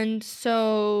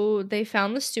they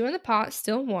found the stew in the pot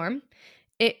still warm.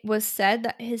 It was said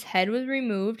that his head was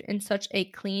removed in such a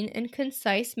clean and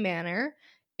concise manner.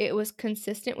 It was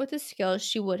consistent with the skills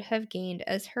she would have gained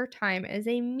as her time as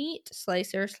a meat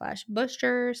slicer /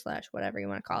 butcher / whatever you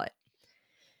want to call it.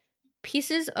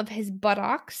 Pieces of his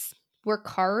buttocks were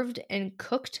carved and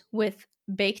cooked with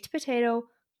baked potato,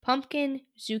 pumpkin,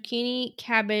 zucchini,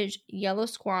 cabbage, yellow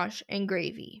squash, and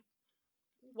gravy.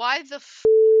 Why the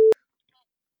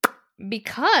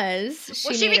Because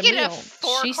she made making a a meal.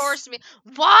 4-course meal?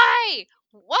 Why?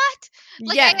 What?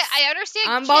 Like, yes, I understand.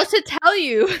 I'm about to tell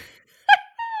you.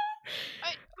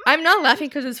 I'm not laughing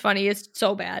because it's funny. It's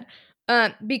so bad.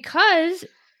 Because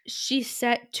she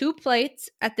set 2 plates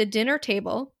at the dinner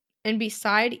table, and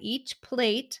beside each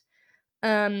plate,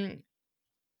 there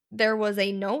was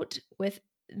a note with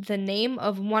the name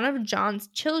of one of John's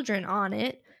children on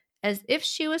it, as if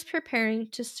she was preparing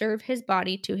to serve his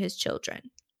body to his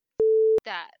children.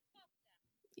 That.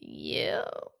 Yeah.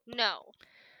 No.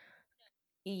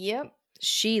 Yep.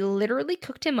 She literally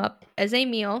cooked him up as a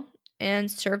meal and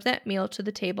served that meal to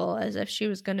the table as if she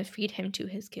was going to feed him to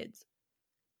his kids.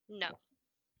 No.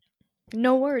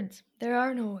 No words. There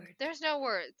are no words. There's no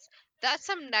words. That's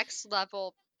some next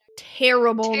level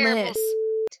terribleness.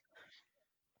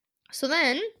 So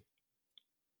then,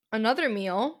 another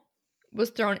meal was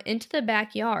thrown into the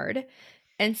backyard,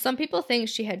 and some people think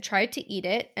she had tried to eat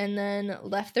it and then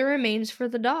left the remains for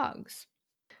the dogs.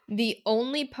 The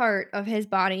only part of his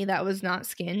body that was not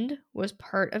skinned was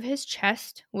part of his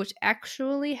chest, which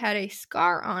actually had a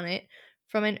scar on it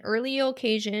from an earlier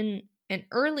occasion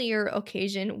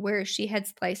where she had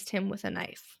sliced him with a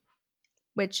knife,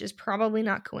 which is probably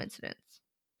not coincidence.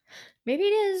 Maybe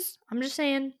it is. I'm just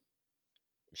saying.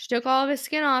 She took all of his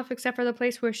skin off except for the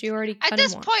place where she already cut him. At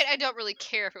this once. point, I don't really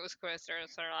care if it was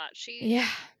coincidence or not. She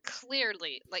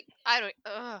clearly, like, I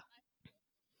don't.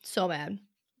 So bad.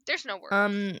 There's no words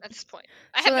at this point.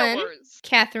 I have no words.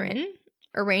 Catherine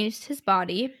arranged his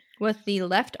body with the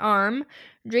left arm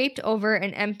draped over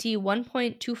an empty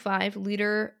 1.25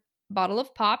 liter bottle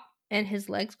of pop and his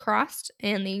legs crossed,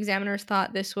 and the examiners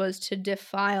thought this was to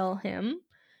defile him,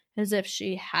 as if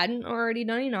she hadn't already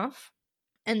done enough.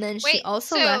 And then she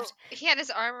also left. He had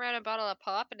his arm around a bottle of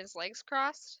pop and his legs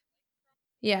crossed?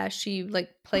 Yeah, she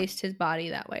placed his body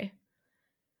that way.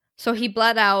 So he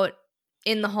bled out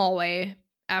in the hallway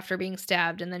after being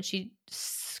stabbed, and then she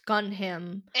skunned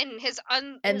him, And his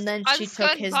and then she took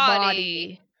unscunned his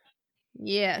body.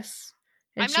 Yes.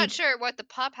 And I'm not sure what the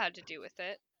pop had to do with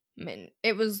it. I mean,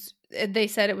 they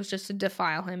said it was just to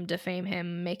defile him, defame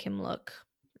him, make him look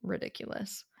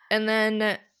ridiculous. And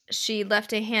then she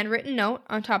left a handwritten note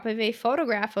on top of a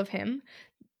photograph of him,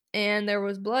 and there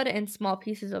was blood and small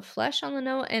pieces of flesh on the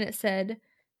note, and it said,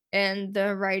 and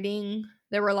the writing,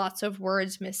 there were lots of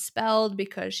words misspelled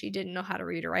because she didn't know how to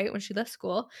read or write when she left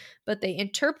school, but they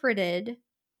interpreted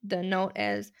the note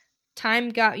as, "Time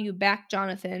got you back,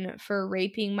 Jonathan, for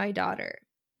raping my daughter.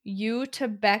 You to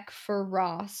Beck for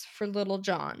Ross for Little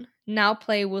John. Now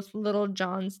play with Little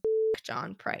John's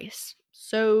John Price."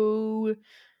 So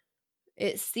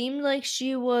it seemed like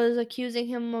she was accusing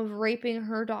him of raping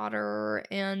her daughter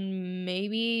and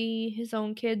maybe his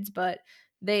own kids, but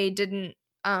they didn't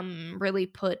really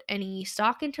put any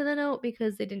stock into the note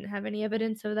because they didn't have any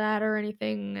evidence of that or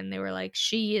anything, and they were like,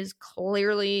 she is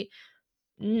clearly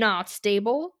not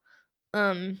stable.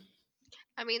 I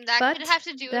mean, that But could have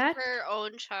to do with that her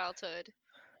own childhood.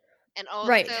 And also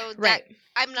right, that right.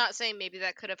 I'm not saying maybe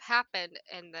that could have happened,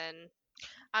 and then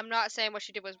I'm not saying what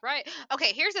she did was right.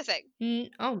 Okay, here's the thing.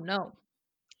 Oh no.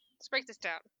 Let's break this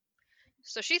down.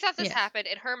 So she thought this Yes. happened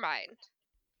in her mind.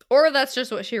 Or that's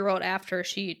just what she wrote after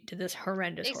she did this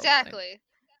horrendous horrible thing. Exactly.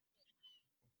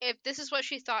 If this is what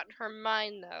she thought in her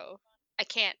mind, though, I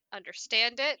can't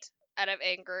understand it out of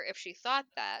anger if she thought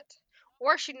that.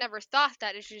 Or she never thought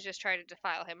that and she's just trying to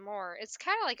defile him more. It's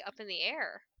kind of like up in the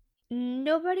air.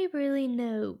 Nobody really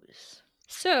knows.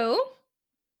 So,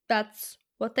 that's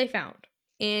what they found.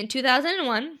 In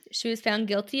 2001, she was found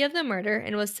guilty of the murder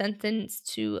and was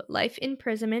sentenced to life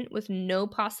imprisonment with no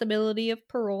possibility of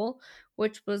parole,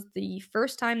 which was the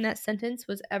first time that sentence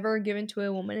was ever given to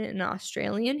a woman in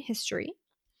Australian history.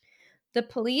 The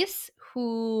police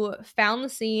who found the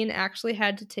scene actually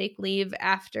had to take leave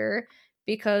after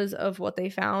because of what they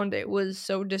found. It was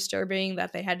so disturbing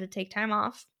that they had to take time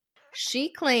off. She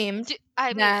claimed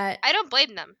that I don't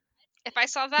blame them. If I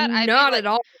saw that, I'd not be like, at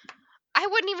all. I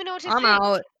wouldn't even know what to I'm think.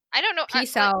 out. I don't know.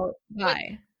 Peace out.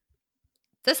 Bye.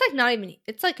 That's like not even.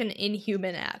 It's like an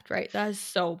inhuman act, right? That is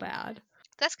so bad.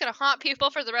 That's gonna haunt people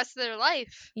for the rest of their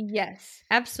life. Yes,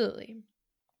 absolutely.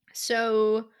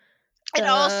 So, and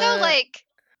also, like,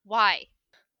 why?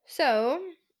 So,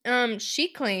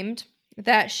 she claimed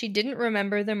that she didn't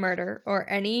remember the murder or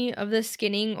any of the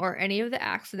skinning or any of the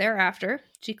acts thereafter.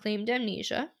 She claimed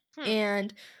amnesia,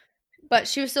 but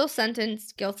she was still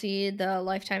sentenced guilty, the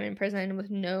lifetime in prison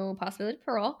with no possibility of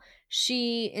parole.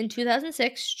 She, in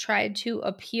 2006, tried to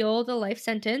appeal the life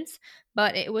sentence,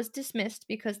 but it was dismissed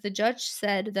because the judge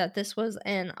said that this was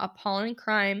an appalling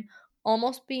crime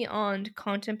almost beyond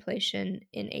contemplation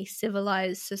in a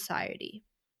civilized society.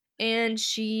 And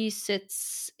she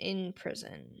sits in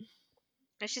prison.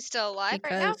 Is she still alive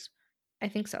right now? I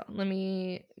think so. Let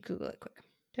me Google it quick.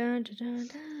 Dun, dun, dun,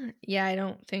 dun. Yeah, I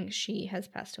don't think she has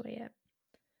passed away yet.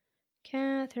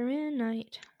 Katherine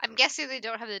Knight. I'm guessing they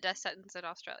don't have the death sentence in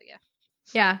Australia.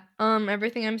 Yeah.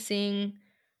 Everything I'm seeing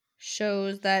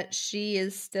shows that she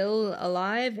is still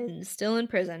alive and still in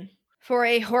prison for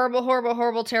a horrible, horrible,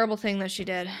 horrible, terrible thing that she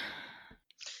did.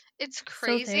 It's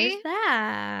crazy. So there's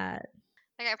that.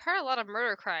 Like, I've heard a lot of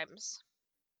murder crimes.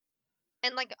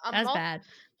 And like that's bad.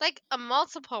 Like a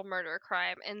multiple murder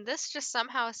crime, and this just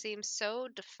somehow seems so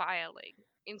defiling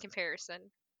in comparison.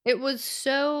 It was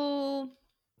so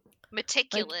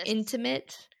meticulous, like,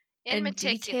 intimate and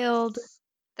meticulous. Detailed.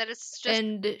 That it's just,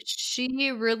 and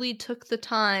she really took the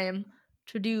time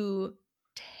to do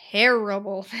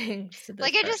terrible things to this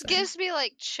like, it person. just gives me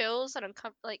like chills and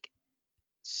like,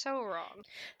 so wrong.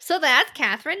 So that's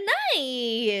Katherine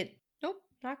Knight. Nope,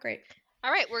 not great.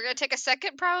 All right, we're gonna take a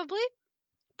second, probably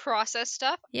process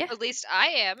stuff. Yeah, at least I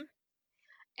am,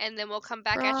 and then we'll come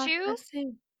back at you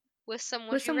with some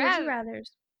would you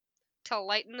rathers to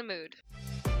lighten the mood.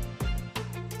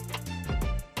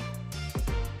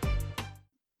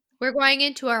 We're going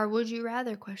into our would you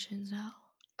rather questions now.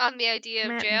 On the idea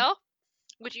of jail,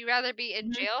 would you rather be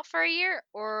in jail for a year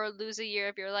or lose a year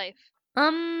of your life?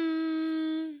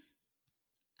 I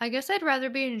guess I'd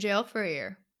rather be in jail for a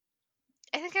year.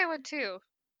 I think I would too.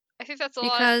 I think that's a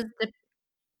lot. Because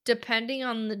depending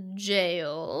on the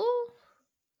jail,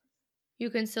 you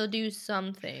can still do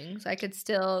some things. I could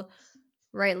still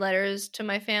write letters to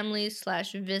my family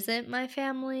 / visit my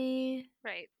family.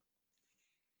 Right.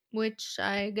 Which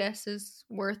I guess is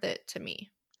worth it to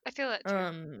me. I feel that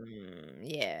too.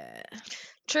 Yeah.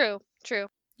 True. You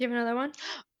have another one?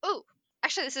 Oh,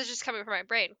 actually, this is just coming from my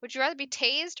brain. Would you rather be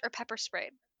tased or pepper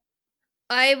sprayed?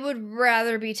 I would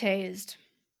rather be tased.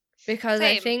 because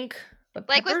I Same. think the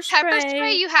Like pepper with pepper spray,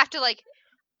 spray you have to like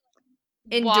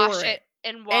wash endure it it.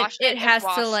 and wash It it and has to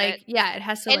wash like it. it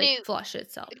has to And like you flush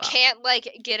itself out. can't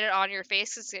like get it on your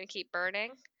face 'cause it's gonna keep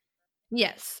burning.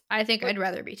 Yes, I think Would- I'd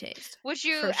rather be tased. Would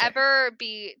you For sure. ever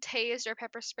be tased or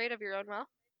pepper sprayed of your own will?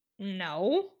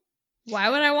 No. Why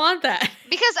would I want that?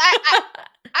 Because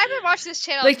I've been watching this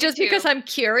channel like on just YouTube. because I'm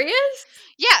curious?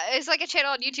 Yeah, it's like a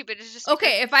channel on YouTube, but it's just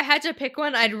Okay, if I had to pick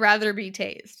one, I'd rather be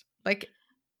tased. Like,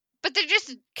 but they're just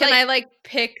can like, I like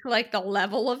pick like the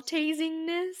level of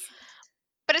tasingness?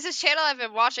 But it's this channel I've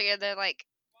been watching, and they're like,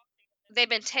 they've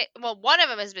been well, one of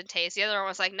them has been tased. The other one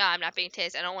was like, no, I'm not being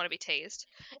tased. I don't want to be tased.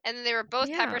 And then they were both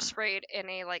pepper Yeah. sprayed in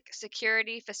a like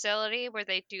security facility where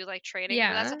they do like training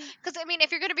for that Yeah. stuff. Because I mean,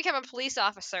 if you're going to become a police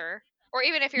officer, or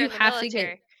even if you're You in the have to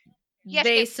military, get.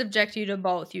 They subject you to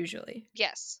both usually.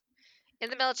 yes, in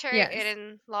the military Yes. and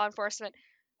in law enforcement.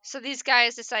 So these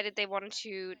guys decided they wanted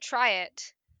to try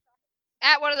it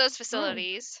at one of those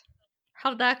facilities.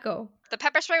 How'd that go? The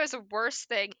pepper spray was the worst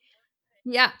thing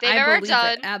Yeah, they've I ever believe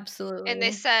done, it. Absolutely. and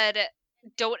they said,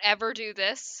 "Don't ever do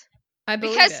this." I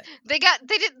believe Because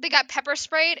it. they got pepper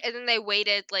sprayed, and then they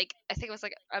waited like I think it was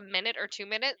like a minute or 2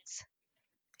 minutes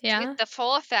to Yeah. get the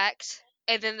full effect,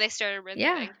 and then they started rinsing.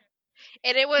 Yeah.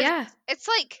 And it was Yeah. it's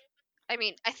like, I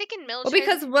mean, I think in Well, military,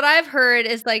 because what I've heard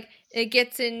is like it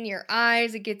gets in your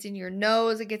eyes, it gets in your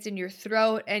nose, it gets in your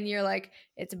throat, and you're like,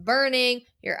 it's burning,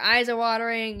 your eyes are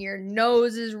watering, your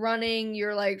nose is running,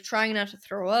 you're like trying not to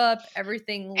throw up,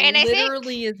 everything And I think-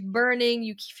 literally is burning,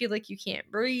 you feel like you can't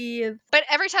breathe. but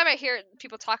every time I hear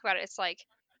people talk about it, it's like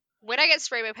when I get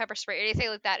sprayed with pepper spray or anything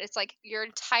like that, it's like your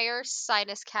entire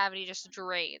sinus cavity just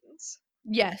drains.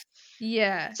 Yes.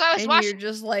 Yeah. So I was and watching- you're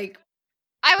just like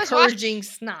I was purging watching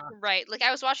snot. Right, like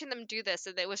I was watching them do this,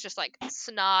 and it was just like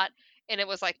snot, and it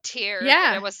was like tears. Yeah.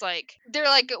 And it was like they're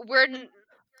like, we're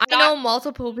I know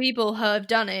multiple people have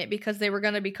done it because they were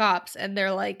going to be cops, and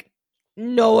they're like,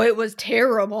 no, it was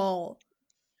terrible.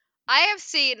 I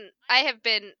have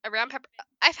been around pepper.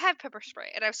 I've had pepper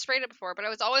spray, and I've sprayed it before, but I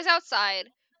was always outside.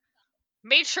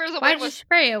 Made sure the Why wind did you was.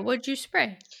 spray it? What'd you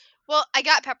spray? Well, I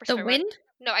got pepper The spray. wind?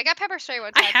 No, I got pepper spray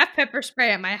one I time. have pepper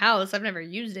spray at my house. I've never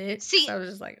used it. See- so I was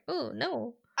just like, oh,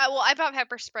 no. I bought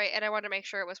pepper spray, and I wanted to make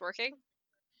sure it was working.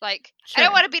 Like, I Sure.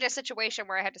 don't want to be in a situation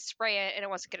where I had to spray it and it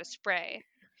wasn't going to spray.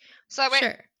 So I went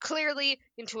Sure. clearly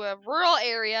into a rural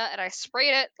area, and I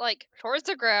sprayed it like towards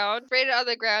the ground, sprayed it on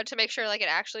the ground to make sure like it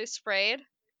actually sprayed.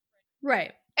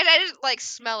 Right. And I didn't like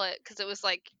smell it because it was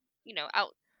like,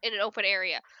 out in an open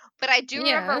area. But I do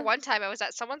remember Yeah. one time I was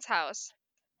at someone's house,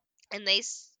 and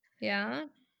Yeah.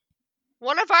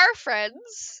 one of our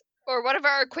friends or one of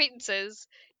our acquaintances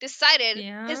decided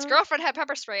his Yeah. girlfriend had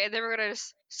pepper spray, and they were gonna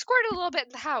just squirt it a little bit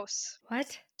in the house.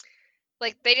 What?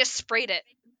 Like they just sprayed it,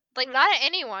 like not at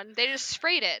anyone. They just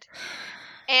sprayed it,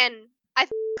 and I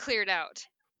cleared out.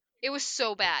 It was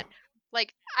so bad.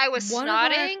 Like I was One of our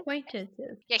snotting.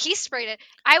 acquaintances. Yeah, he sprayed it.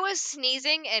 I was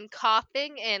sneezing and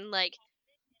coughing, and like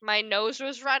my nose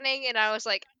was running, and I was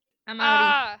like, I'm outie.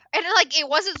 ah. And like it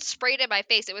wasn't sprayed in my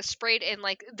face; it was sprayed in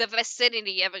like the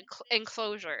vicinity of an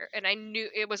enclosure, and I knew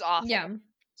it was awful. Yeah.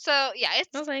 So yeah,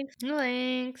 it's No thanks. No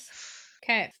thanks.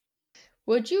 Okay.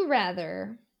 Would you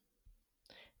rather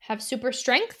have super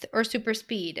strength or super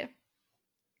speed?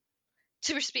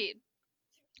 super speed.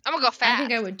 I'm gonna go fast. I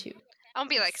think I would too. I'm gonna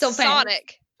be like So fast.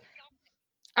 Sonic.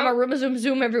 I'm a room zoom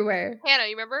zoom everywhere. Hannah,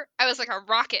 you remember? I was like a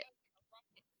rocket.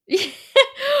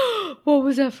 What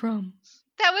was that from?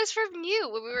 That was from you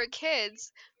when we were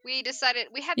kids. We decided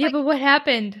we had Yeah, like but what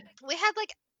happened?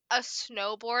 a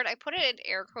snowboard. I put it in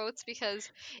air quotes because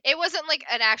it wasn't like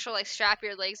an actual like strap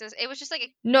your legs. It was just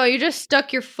like No, you just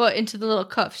stuck your foot into the little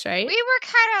cuffs, right? we were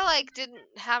kind of like didn't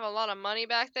have a lot of money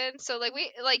back then, so like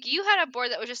you had a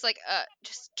board that was just like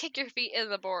just kick your feet in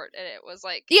the board, and it was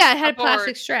like Yeah, it had a board.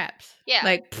 plastic straps. Yeah.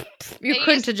 Like, you you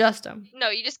couldn't just- adjust them. No,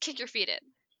 you just kick your feet in.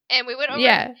 And we went over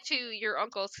Yeah. to your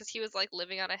uncle's because he was like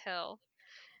living on a hill,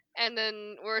 and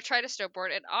then we were trying to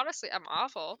snowboard. And honestly, I'm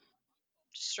awful.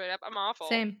 Just straight up, I'm awful.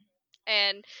 Same.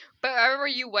 But I remember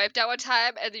you wiped out one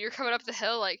time, and then you're coming up the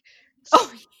hill like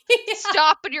Oh,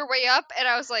 stopping your way up, and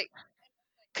I was like,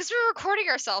 because we were recording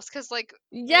ourselves, because like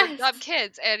we were yes. dumb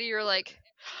kids, and you're like,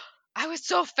 I was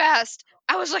so fast,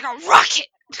 I was like a rocket.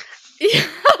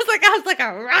 I was like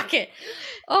a rocket.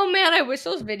 Oh man, I wish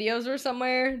those videos were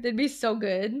somewhere. They'd be so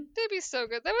good. They'd be so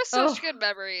good. That was such Oh. good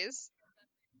memories.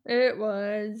 It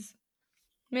was.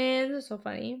 Man, this is so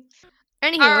funny.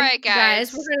 Anywho, All right,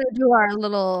 guys. we're gonna do our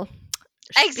little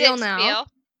Exit spiel now. spiel.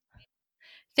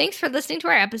 Thanks for listening to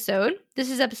our episode. This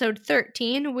is episode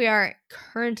 13. We are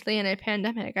currently in a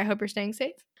pandemic. I hope you're staying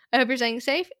safe. I hope you're staying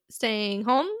safe, staying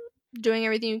home, doing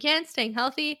everything you can, staying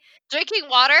healthy, Drinking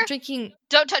water. drinking.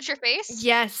 Don't touch your face.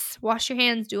 Yes, wash your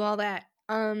hands, do all that.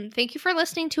 Thank you for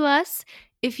listening to us.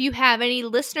 If you have any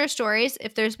listener stories,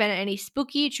 if there's been any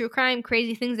spooky, true crime,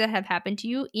 crazy things that have happened to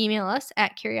you, email us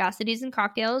at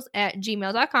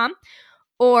curiositiesandcocktails@gmail.com.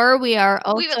 Or we are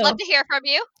also... We would love to hear from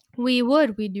you. We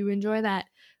would. We do enjoy that.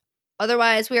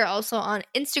 Otherwise, we are also on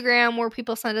Instagram where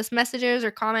people send us messages or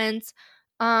comments.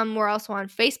 We're also on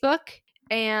Facebook.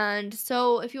 And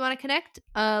so if you want to connect,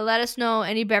 let us know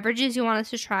any beverages you want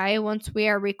us to try once we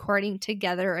are recording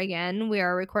together again. We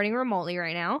are recording remotely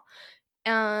right now.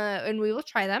 And we will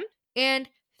try them. And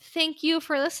thank you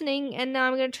for listening. And now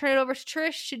I'm going to turn it over to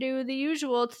Trish to do the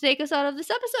usual to take us out of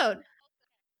this episode.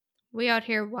 We out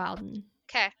here wildin'.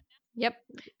 Okay. Yep.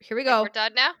 Here we go. We're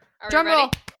done now? Are Drum we ready?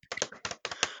 roll.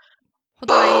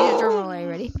 Hold on, I need a drum roll. Are you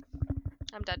ready?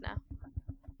 I'm done now.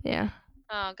 Yeah.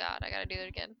 Oh god, I gotta do it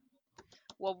again.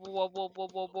 Whoa, whoa, whoa, whoa, whoa,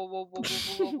 whoa, whoa, whoa, whoa,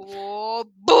 whoa, whoa, whoa,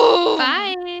 boom!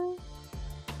 Bye.